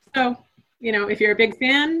 So, if you're a big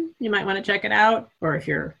fan, you might want to check it out. Or if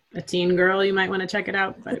you're a teen girl, you might want to check it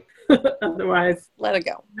out. But otherwise, let it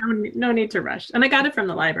go. No need to rush. And I got it from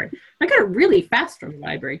the library. I got it really fast from the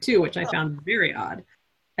library too, which I found very odd.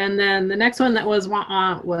 And then the next one that was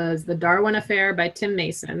The Darwin Affair by Tim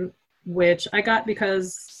Mason, which I got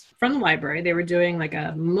because from the library, they were doing like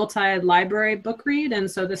a multi-library book read. And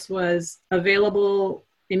so this was available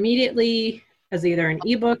immediately as either an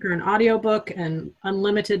ebook or an audiobook, and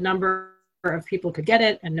unlimited number of people could get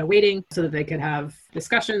it and no waiting, so that they could have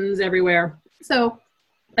discussions everywhere. So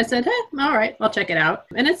I said, all right, I'll check it out.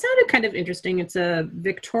 And it sounded kind of interesting. It's a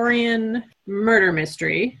Victorian murder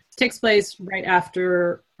mystery. It takes place right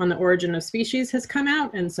after On the Origin of Species has come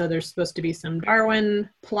out. And so there's supposed to be some Darwin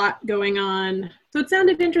plot going on. So it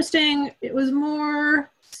sounded interesting. It was more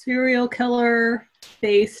serial killer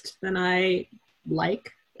based than I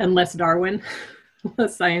like, and less Darwin,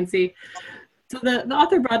 less sciencey. So the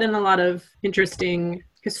author brought in a lot of interesting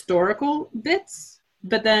historical bits,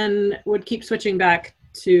 but then would keep switching back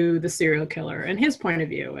to the serial killer and his point of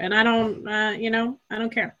view. And I don't, I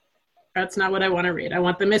don't care. That's not what I want to read. I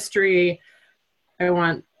want the mystery. I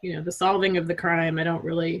want, the solving of the crime. I don't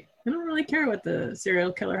really care what the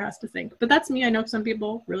serial killer has to think. But that's me. I know some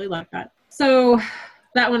people really like that. So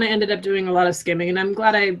that one I ended up doing a lot of skimming, and I'm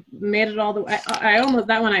glad I made it all the way. I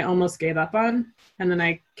almost gave up on, and then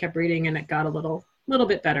I kept reading, and it got a little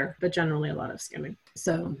bit better, but generally a lot of skimming.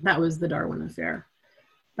 So that was The Darwin Affair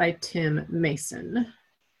by Tim Mason.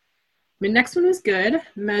 My next one was good,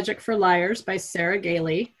 Magic for Liars by Sarah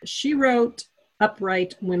Gailey. She wrote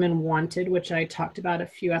Upright Women Wanted, which I talked about a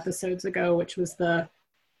few episodes ago, which was the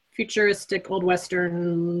futuristic old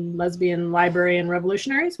Western lesbian library and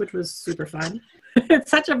revolutionaries, which was super fun.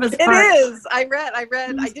 It's such a bizarre. It is. I read. I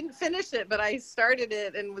didn't finish it, but I started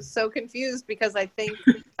it and was so confused because I think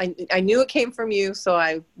I knew it came from you, so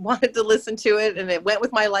I wanted to listen to it, and it went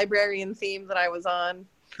with my librarian theme that I was on.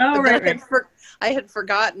 Oh, right. I had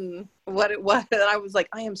forgotten what it was, and I was like,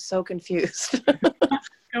 I am so confused.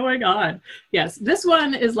 Oh my God. Yes, this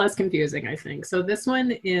one is less confusing, I think. So this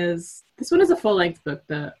one is a full-length book.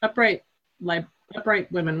 The Upright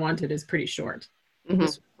Women Wanted is pretty short. Mm-hmm.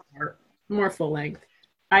 This one more full-length.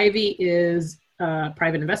 Ivy is a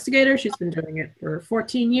private investigator. She's been doing it for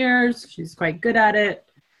 14 years. She's quite good at it.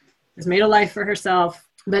 Has made a life for herself,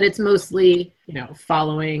 but it's mostly,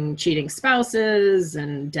 following cheating spouses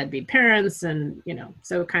and deadbeat parents and,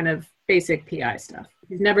 so kind of basic PI stuff.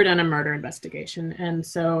 He's never done a murder investigation. And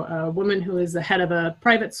so a woman who is the head of a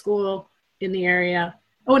private school in the area.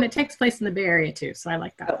 Oh, and it takes place in the Bay Area too. So I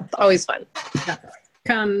like that. Oh, always fun.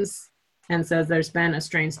 Comes and says there's been a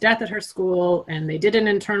strange death at her school and they did an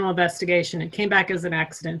internal investigation and came back as an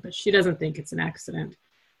accident, but she doesn't think it's an accident.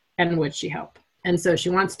 And would she help? And so she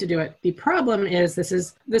wants to do it. The problem is this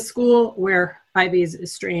is the school where Ivy's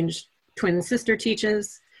estranged twin sister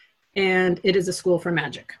teaches, and it is a school for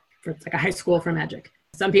magic. It's like a high school for magic.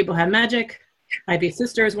 Some people have magic. Ivy's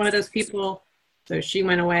sister is one of those people. So she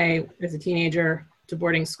went away as a teenager to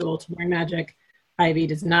boarding school to learn magic. Ivy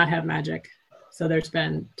does not have magic. So there's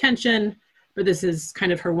been tension, but this is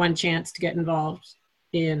kind of her one chance to get involved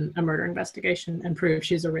in a murder investigation and prove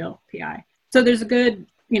she's a real PI. So there's a good,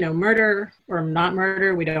 murder or not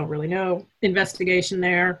murder, we don't really know, investigation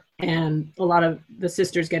there. And a lot of the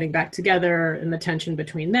sisters getting back together and the tension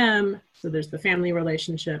between them. So there's the family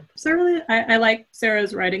relationship. So really, I like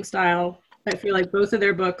Sarah's writing style. I feel like both of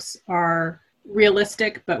their books are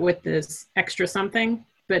realistic, but with this extra something,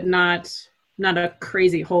 but not a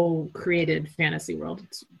crazy whole created fantasy world.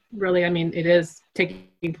 It's really, it is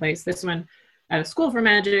taking place, this one, at a school for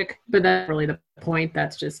magic, but that's really the point.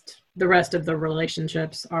 That's just the rest of the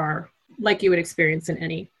relationships are like you would experience in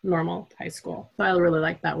any normal high school. So I really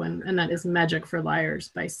like that one. And that is Magic for Liars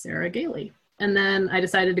by Sarah Gailey. And then I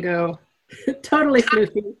decided to go totally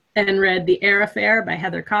floofy and read The Air Affair by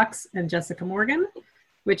Heather Cox and Jessica Morgan,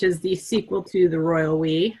 which is the sequel to The Royal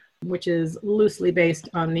We, which is loosely based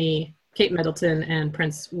on the Kate Middleton and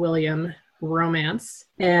Prince William romance.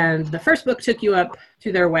 And the first book took you up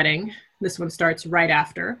to their wedding. This one starts right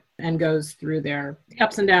after and goes through their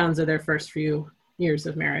ups and downs of their first few years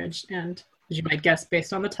of marriage. And as you might guess,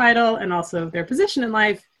 based on the title and also their position in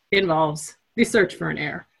life, involves the search for an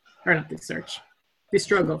heir. Or not the search, the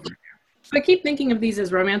struggle for an heir. So I keep thinking of these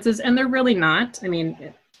as romances, and they're really not.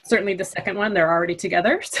 Certainly the second one, they're already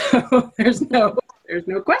together. So there's no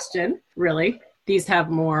question, really. These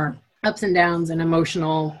have more ups and downs and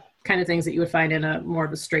emotional kind of things that you would find in a more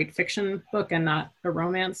of a straight fiction book and not a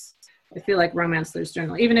romance. I feel like romance, there's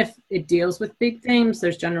generally, even if it deals with big themes,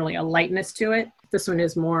 there's generally a lightness to it. This one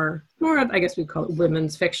is more of, I guess we'd call it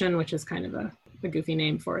women's fiction, which is kind of a goofy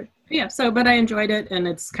name for it. But yeah, but I enjoyed it, and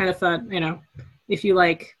it's kind of fun, if you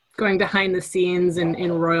like going behind the scenes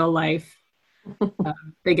in royal life.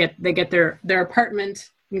 They get their apartment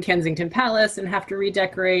in Kensington Palace and have to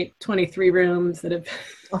redecorate 23 rooms that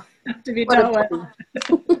have to be dealt with.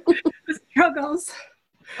 The struggles.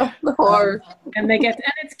 Oh, the horror. And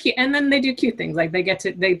it's cute, and then they do cute things like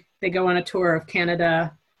they go on a tour of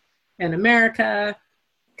Canada and America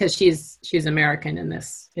because she's American in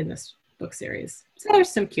this book series. So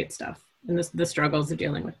there's some cute stuff, and the struggles of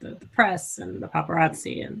dealing with the press and the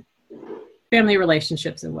paparazzi and family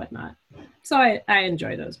relationships and whatnot. So I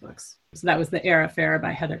enjoy those books. So that was The Air Affair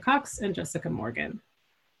by Heather Cox and Jessica Morgan.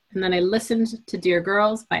 And then I listened to Dear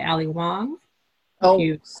Girls by Ali Wong. Oh,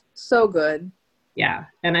 so good. Yeah,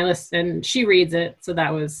 and I listened. She reads it, so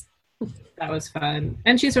that was fun.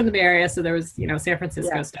 And she's from the Bay Area, so there was San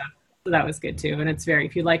Francisco stuff, so that was good too. And it's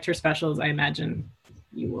if you liked her specials, I imagine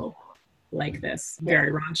you will like this.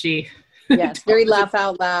 Very raunchy. Yes, very laugh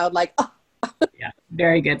out loud, like. Oh. Yeah,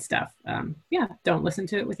 very good stuff. Don't listen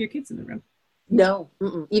to it with your kids in the room. No,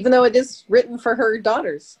 even though it is written for her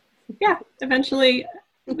daughters. Yeah, eventually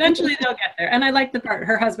they'll get there. And I like the part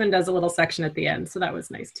her husband does a little section at the end, so that was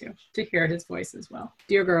nice too, to hear his voice as well.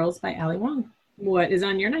 Dear Girls by Ali Wong. What is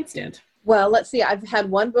on your nightstand? Well, let's see. I've had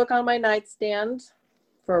one book on my nightstand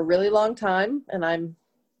for a really long time, and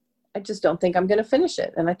I just don't think I'm going to finish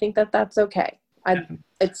it. And I think that that's okay.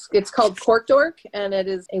 It's called Cork Dork, and it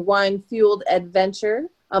is a wine-fueled adventure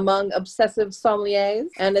among obsessive sommeliers.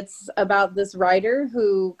 And it's about this writer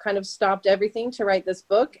who kind of stopped everything to write this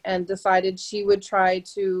book and decided she would try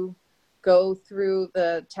to go through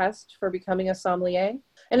the test for becoming a sommelier.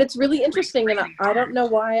 And it's really interesting, and I don't know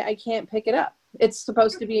why I can't pick it up. It's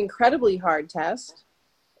supposed to be an incredibly hard test.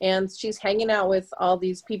 And she's hanging out with all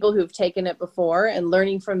these people who've taken it before and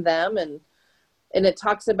learning from them. And it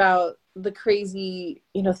talks about the crazy,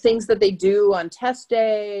 things that they do on test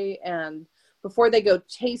day. And before they go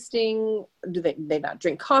tasting, they not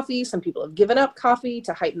drink coffee? Some people have given up coffee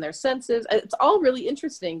to heighten their senses. It's all really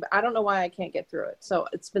interesting, but I don't know why I can't get through it. So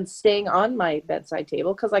it's been staying on my bedside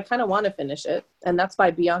table because I kind of want to finish it. And that's by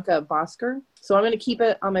Bianca Bosker. So I'm going to keep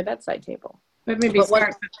it on my bedside table. But maybe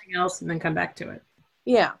start something else and then come back to it.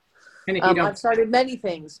 Yeah. And if you don't, I've started many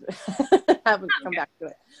things, haven't come back to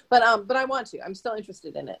it, but I want to. I'm still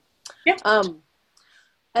interested in it. Yeah.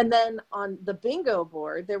 And then on the bingo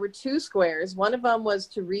board, there were 2 squares. One of them was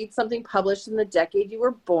to read something published in the decade you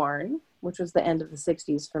were born, which was the end of the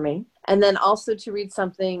 60s for me, and then also to read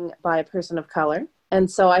something by a person of color. And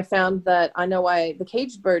so I found that I Know Why the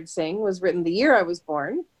Caged Birds Sing was written the year I was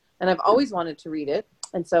born, and I've always wanted to read it.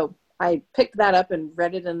 And so I picked that up and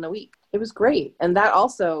read it in a week. It was great. And that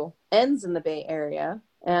also ends in the Bay Area.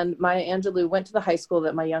 And Maya Angelou went to the high school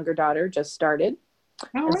that my younger daughter just started.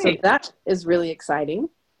 And so that is really exciting.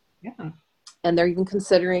 Yeah. And they're even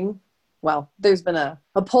considering, well, there's been a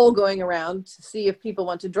poll going around to see if people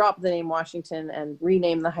want to drop the name Washington and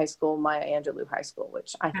rename the high school Maya Angelou High School,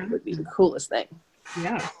 which I think would be the coolest thing.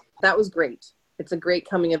 Yeah. That was great. It's a great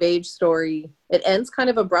coming of age story. It ends kind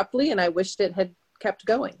of abruptly, and I wished it had kept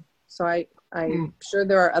going. So I'm sure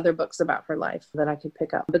there are other books about her life that I could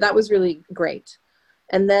pick up, but that was really great.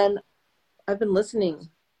 And then I've been listening.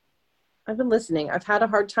 I've had a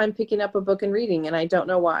hard time picking up a book and reading, and I don't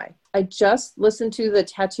know why. I just listened to The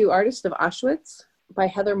Tattoo Artist of Auschwitz by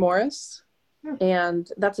Heather Morris, and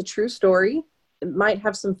that's a true story. It might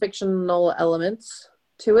have some fictional elements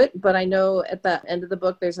to it, but I know at the end of the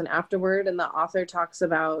book, there's an afterword, and the author talks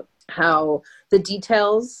about how the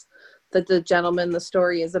details that the gentleman the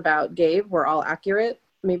story is about gave were all accurate.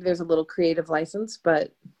 Maybe there's a little creative license,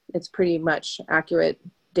 but it's pretty much accurate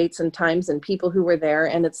dates and times and people who were there.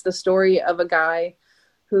 And it's the story of a guy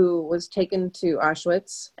who was taken to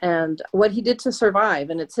Auschwitz and what he did to survive.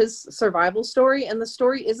 And it's his survival story. And the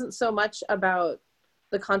story isn't so much about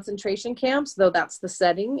the concentration camps, though that's the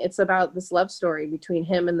setting. It's about this love story between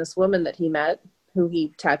him and this woman that he met, who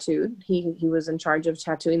he tattooed. He was in charge of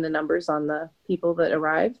tattooing the numbers on the people that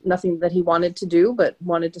arrived. Nothing that he wanted to do, but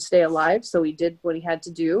wanted to stay alive. So he did what he had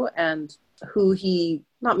to do, and who he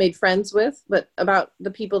not made friends with, but about the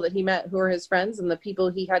people that he met who were his friends and the people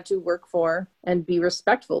he had to work for and be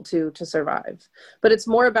respectful to survive. But it's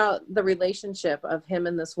more about the relationship of him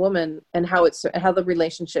and this woman and how the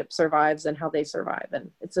relationship survives and how they survive. And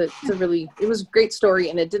it was a great story.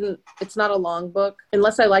 And it's not a long book,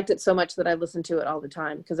 unless I liked it so much that I listened to it all the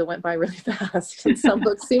time because it went by really fast. And some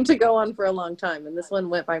books seem to go on for a long time, and this one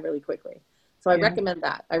went by really quickly. So I recommend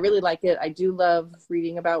that. I really like it. I do love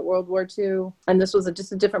reading about World War II. And this was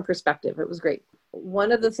just a different perspective. It was great.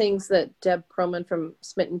 One of the things that Deb Proman from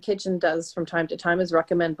Smitten Kitchen does from time to time is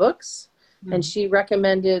recommend books. Mm-hmm. And she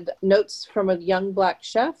recommended Notes from a Young Black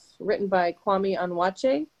Chef, written by Kwame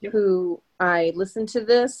Onwuachi, who I listened to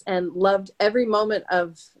this and loved every moment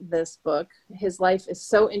of this book. His life is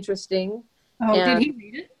so interesting. Oh, did he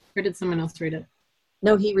read it? Or did someone else read it?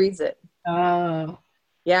 No, he reads it. Oh.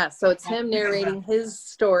 Yeah, so it's him narrating his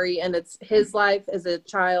story, and it's his life as a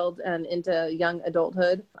child and into young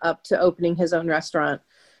adulthood up to opening his own restaurant.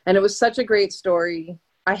 And it was such a great story.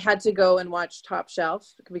 I had to go and watch Top Shelf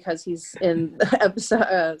because he's in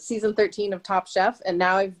season 13 of Top Chef, and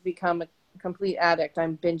now I've become a complete addict.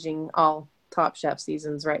 I'm binging all Top Chef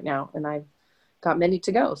seasons right now, and I've got many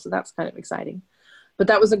to go, so that's kind of exciting. But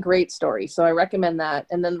that was a great story, so I recommend that.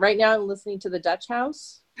 And then right now I'm listening to The Dutch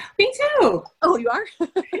House. Me too. Oh, you are?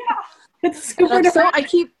 Yeah. It's super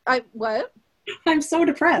depressing. What? I'm so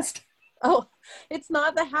depressed. Oh, it's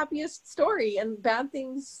not the happiest story, and bad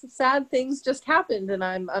things, sad things just happened, and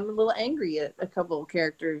I'm a little angry at a couple of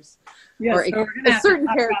characters. Yes, or a certain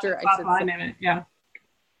character, I should say. Yeah.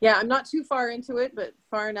 Yeah, I'm not too far into it, but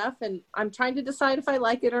far enough, and I'm trying to decide if I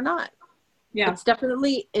like it or not. Yeah. It's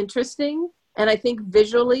definitely interesting, and I think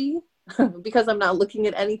visually, because I'm not looking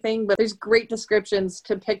at anything, but there's great descriptions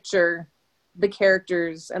to picture the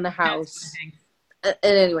characters and the house. And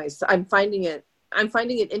anyways, I'm finding it I'm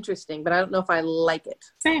finding it interesting, but I don't know if I like it.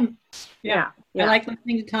 Same. Yeah. I like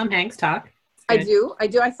listening to Tom Hanks talk. I do.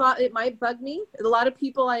 I thought it might bug me. A lot of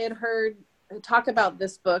people I had heard talk about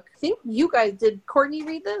this book. I think you guys did. Courtney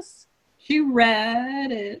read this? She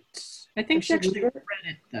read it. I think she actually read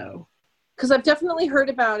it though. Because I've definitely heard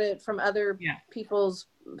about it from other people's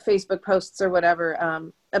Facebook posts or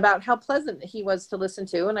whatever, about how pleasant he was to listen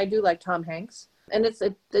to. And I do like Tom Hanks. And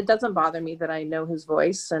it doesn't bother me that I know his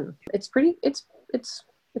voice, and it's good. It's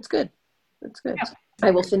good. Yeah.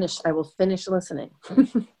 I will finish listening.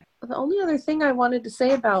 The only other thing I wanted to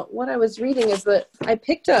say about what I was reading is that I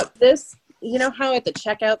picked up this, you know how at the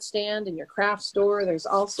checkout stand in your craft store, there's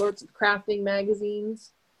all sorts of crafting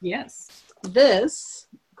magazines? Yes. This,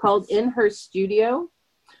 called In Her Studio,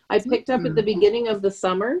 I picked up at the beginning of the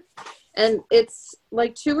summer, and it's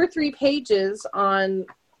like 2 or 3 pages on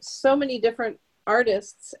so many different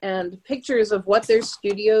artists and pictures of what their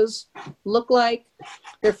studios look like,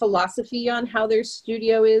 their philosophy on how their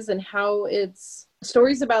studio is, and how it's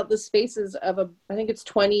stories about the spaces of I think it's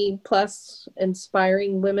 20 plus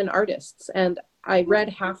inspiring women artists. And I read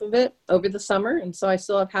half of it over the summer, and so I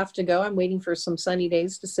still have half to go. I'm waiting for some sunny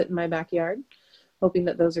days to sit in my backyard, hoping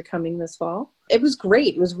that those are coming this fall. It was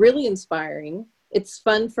great. It was really inspiring. It's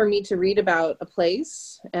fun for me to read about a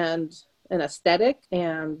place and an aesthetic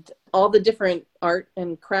and all the different art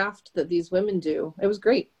and craft that these women do. It was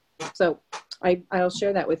great. So I'll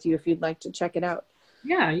share that with you if you'd like to check it out.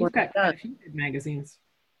 Yeah, you've got a few good magazines.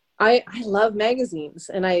 I love magazines,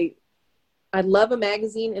 and I love a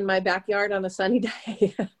magazine in my backyard on a sunny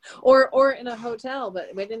day or in a hotel,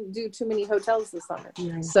 but we didn't do too many hotels this summer.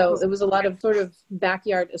 Nice. So it was a lot of sort of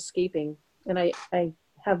backyard escaping. And I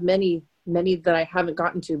have many that I haven't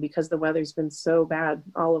gotten to because the weather's been so bad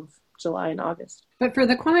all of July and August. But for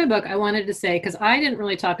the Kwame book, I wanted to say, because I didn't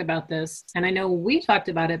really talk about this, and I know we talked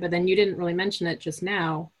about it, but then you didn't really mention it just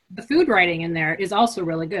now. The food writing in there is also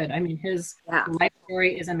really good. I mean, his life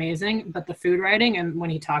story is amazing, but the food writing, and when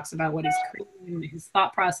he talks about what he's creating, his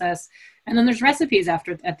thought process, and then there's recipes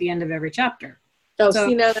at the end of every chapter. Oh, so,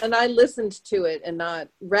 see, now, and I listened to it and not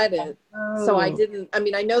read it. So I didn't, I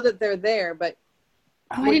mean, I know that they're there, but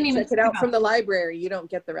I didn't even check it out from the library, you don't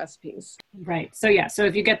get the recipes. Right. So yeah, so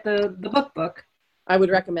if you get the book, I would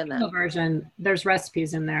recommend that. The version, there's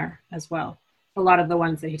recipes in there as well. A lot of the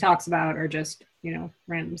ones that he talks about are just,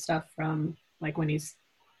 random stuff from like when he's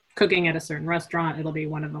cooking at a certain restaurant, it'll be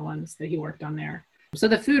one of the ones that he worked on there. So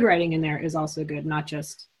the food writing in there is also good, not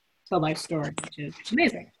just the life story, which is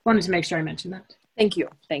amazing. Wanted to make sure I mentioned that. Thank you.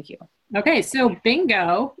 Okay, so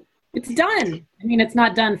bingo. It's done. I mean, it's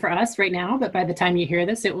not done for us right now, but by the time you hear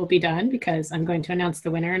this, it will be done because I'm going to announce the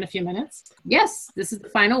winner in a few minutes. Yes, this is the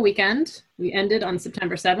final weekend. We ended on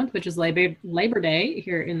September 7th, which is Labor Day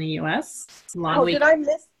here in the U.S. It's a long week.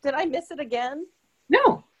 Did I miss it again?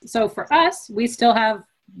 No. So for us, we still have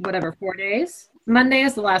 4 days. Monday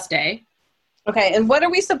is the last day. Okay, and what are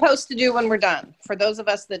we supposed to do when we're done? For those of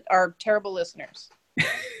us that are terrible listeners.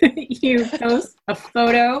 You post a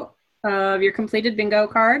photo of your completed bingo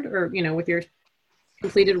card or, with your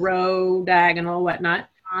completed row, diagonal, whatnot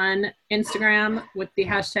on Instagram with the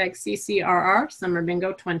hashtag CCRR, Summer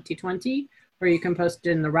Bingo 2020, or you can post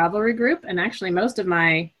it in the Ravelry group. And actually most of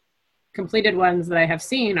my completed ones that I have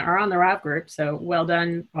seen are on the Rav group. So well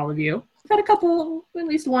done, all of you. Got a couple, at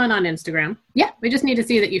least one on Instagram. Yeah, we just need to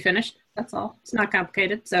see that you finished. That's all. It's not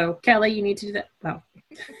complicated. So Kelly, you need to do that. Oh.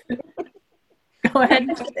 Go ahead.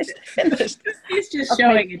 Finished. He's just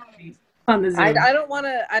showing it to me on the Zoom. I don't want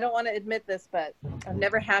to admit this, but I've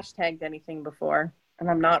never hashtagged anything before, and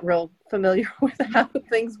I'm not real familiar with how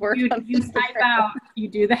things work. You type out. You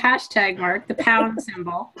do the hashtag mark, the pound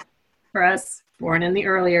symbol, for us born in the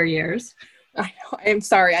earlier years. I'm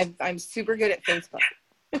sorry. I'm super good at Facebook.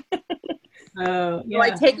 Oh,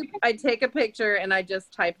 yeah. So I take a picture and I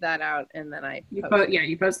just type that out, and then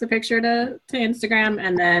you post the picture to Instagram,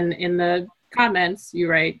 and then in the comments you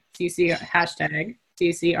write hashtag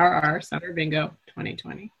CCRR Summer Bingo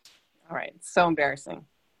 2020. All right. So embarrassing.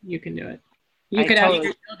 You can do it. You could ask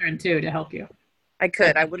your children too to help you. I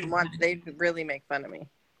could. I wouldn't want. They'd really make fun of me.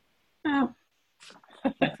 Oh.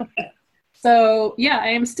 So yeah, I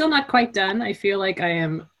am still not quite done. I feel like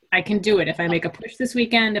I can do it if I make a push this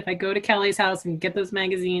weekend, if I go to Kelly's house and get those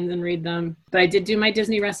magazines and read them. But I did do my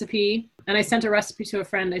Disney recipe, and I sent a recipe to a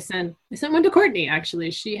friend. I sent one to Courtney,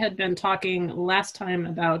 actually. She had been talking last time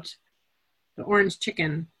about the orange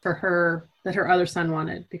chicken for her that her other son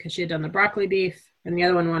wanted because she had done the broccoli beef and the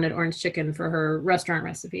other one wanted orange chicken for her restaurant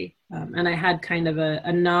recipe. And I had kind of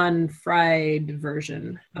a non-fried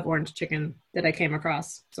version of orange chicken that I came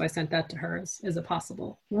across. So I sent that to her as a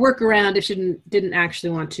possible workaround if she didn't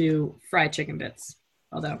actually want to fry chicken bits.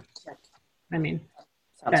 Although, I mean,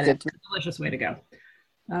 that is a delicious way to go.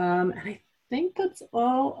 And I think that's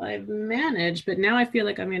all I've managed, but now I feel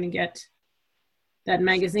like I'm going to get that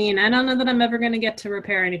magazine. I don't know that I'm ever going to get to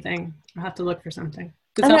repair anything. I'll have to look for something.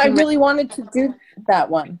 And I really wanted to do that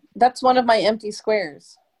one. That's one of my empty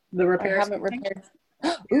squares. The repair. I haven't repaired.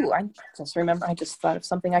 Ooh, I just remember. I just thought of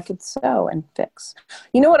something I could sew and fix.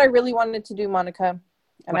 You know what I really wanted to do, Monica?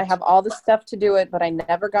 And I have all the stuff to do it, but I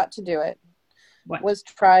never got to do it. What? Was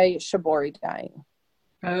try shibori dyeing.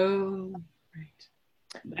 Oh,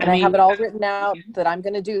 right. And I have it all written out that I'm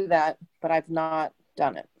going to do that, but I've not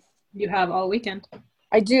done it. You have all weekend.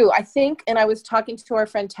 I do. I think, and I was talking to our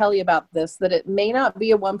friend Telly about this, that it may not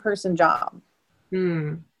be a one-person job.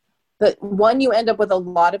 That one, you end up with a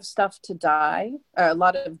lot of stuff to dye, or a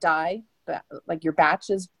lot of dye, but like your batch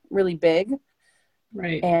is really big.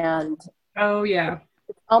 Right. And oh, yeah.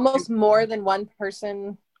 Almost more than one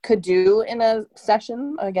person could do in a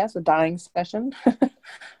session, I guess, a dyeing session.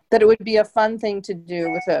 That it would be a fun thing to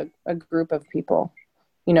do with a group of people,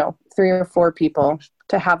 3 or 4 people,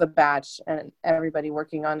 to have a batch and everybody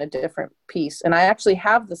working on a different piece. And I actually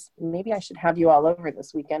have this, maybe I should have you all over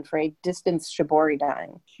this weekend for a distance shibori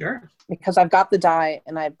dyeing. Sure. Because I've got the dye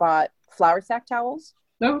and I bought flour sack towels.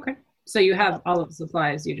 Oh, okay. So you have all of the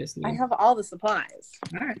supplies you just need. I have all the supplies.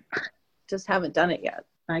 All right. Just haven't done it yet.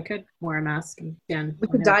 I could wear a mask and we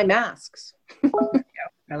could dye masks.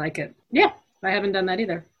 I like it. Yeah, I haven't done that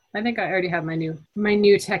either. I think I already have my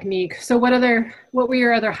new technique. So what were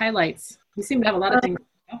your other highlights? You seem to have a lot of things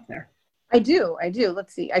out there. I do.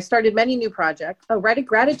 Let's see. I started many new projects. Oh, write a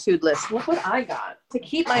gratitude list. Look what I got. To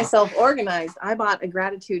keep myself organized, I bought a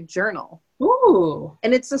gratitude journal. Ooh.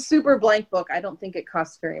 And it's a super blank book. I don't think it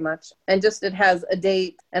costs very much. And just it has a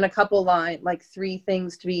date and a couple lines, like 3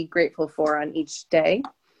 things to be grateful for on each day.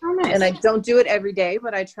 Oh, nice. And I don't do it every day,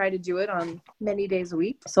 but I try to do it on many days a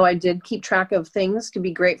week. So I did keep track of things to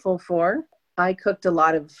be grateful for. I cooked a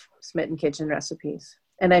lot of Smitten Kitchen recipes.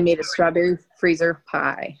 And I made a strawberry freezer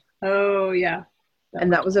pie. Oh, yeah.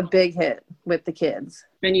 And that was a big hit with the kids.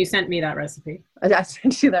 And you sent me that recipe. I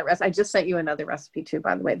sent you that recipe. I just sent you another recipe too,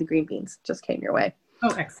 by the way. The green beans just came your way.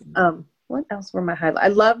 Oh, excellent. What else were my highlights? I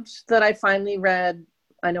loved that I finally read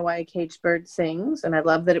I Know Why a Caged Bird Sings. And I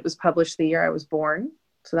love that it was published the year I was born.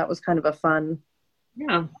 So that was kind of a fun.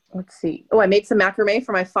 Yeah. Let's see. Oh, I made some macrame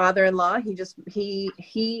for my father-in-law.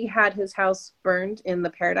 He had his house burned in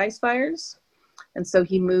the Paradise Fires. And so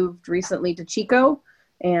he moved recently to Chico,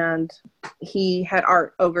 and he had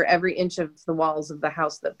art over every inch of the walls of the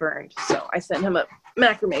house that burned. So I sent him a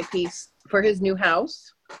macrame piece for his new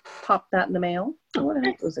house. Popped that in the mail. Oh, what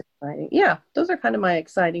else was exciting? Yeah, those are kind of my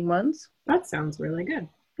exciting ones. That sounds really good.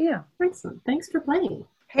 Yeah. Excellent. Thanks for playing.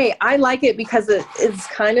 Hey, I like it because it's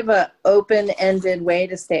kind of an open-ended way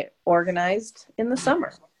to stay organized in the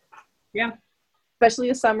summer. Yeah.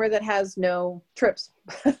 Especially a summer that has no trips,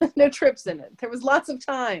 no trips in it. There was lots of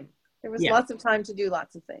time. There was lots of time to do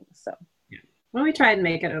lots of things. So, yeah. Well, we tried and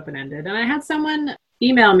make it open-ended. And I had someone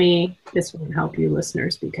email me. This won't help you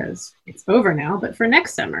listeners because it's over now. But for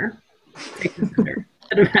next summer, take this under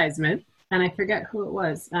advisement. And I forget who it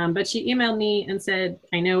was. But she emailed me and said,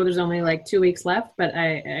 I know there's only like 2 weeks left, but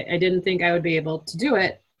I didn't think I would be able to do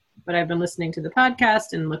it. But I've been listening to the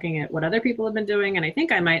podcast and looking at what other people have been doing. And I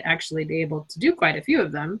think I might actually be able to do quite a few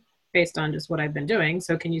of them based on just what I've been doing.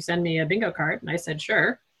 So can you send me a bingo card? And I said,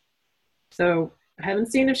 sure. So I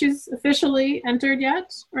haven't seen if she's officially entered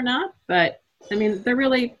yet or not. But I mean,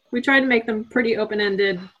 we try to make them pretty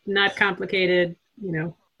open-ended, not complicated,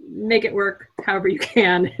 make it work however you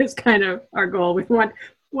can is kind of our goal. We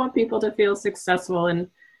want people to feel successful and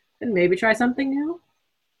maybe try something new.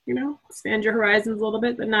 Expand your horizons a little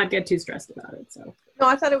bit, but not get too stressed about it. So no,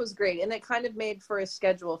 I thought it was great. And it kind of made for a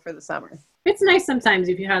schedule for the summer. It's nice sometimes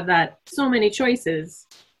if you have so many choices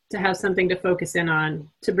to have something to focus in on,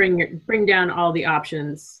 to bring down all the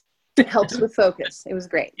options. It helps with focus. It was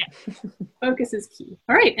great. Yeah. Focus is key.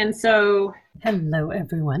 All right. And so hello,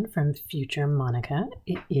 everyone from Future Monica.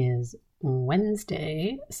 It is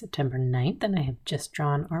Wednesday, September 9th, and I have just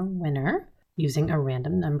drawn our winner. Using a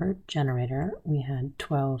random number generator, we had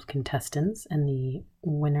 12 contestants, and the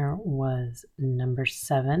winner was number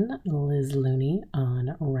 7, Liz Looney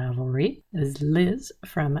on Ravelry. It is Liz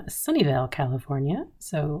from Sunnyvale, California,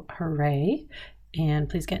 so hooray. And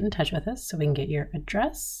please get in touch with us so we can get your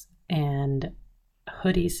address and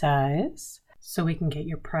hoodie size so we can get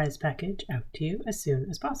your prize package out to you as soon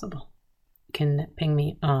as possible. can ping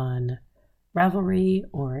me on Ravelry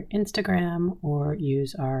or Instagram, or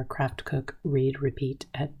use our Craft Cook Read Repeat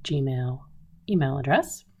at Gmail email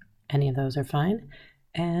address. Any of those are fine.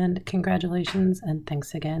 And congratulations and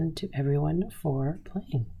thanks again to everyone for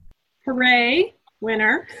playing. Hooray!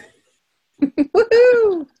 Winner!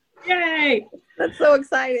 Woohoo! Yay! That's so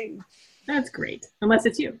exciting. That's great. Unless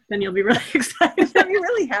it's you, then you'll be really excited. I'll be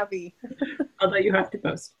really happy. Although you have to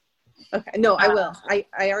post. Okay. No, I will. I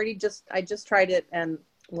already just tried it, and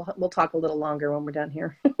we'll talk a little longer when we're done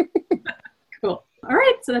here. Cool. All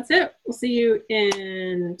right, so that's it. We'll see you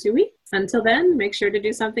in 2 weeks. Until then, make sure to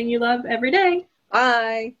do something you love every day.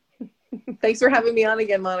 Bye. Thanks for having me on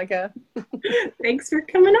again, Monica. Thanks for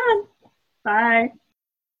coming on. Bye.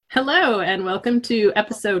 Hello, and welcome to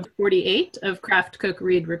episode 48 of Craft Cook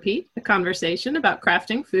Read Repeat, a conversation about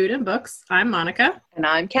crafting, food, and books. I'm Monica. And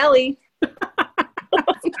I'm Kelly. Was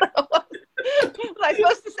I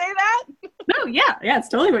supposed to say that? No, yeah, it's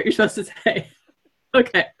totally what you're supposed to say.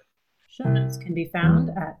 Okay. Show notes can be found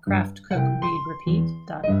at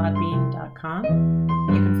craftcookreadrepeat.podbean.com.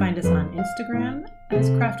 You can find us on Instagram as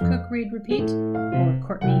Craft Cook Read Repeat or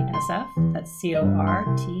Courtney SF, that's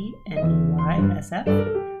CORTNEYSF.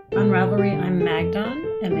 On Ravelry, I'm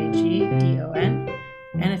Magdon, MAGDON.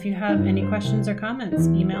 And if you have any questions or comments,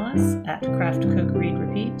 email us at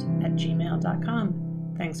craftcookreadrepeat@gmail.com.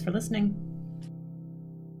 Thanks for listening.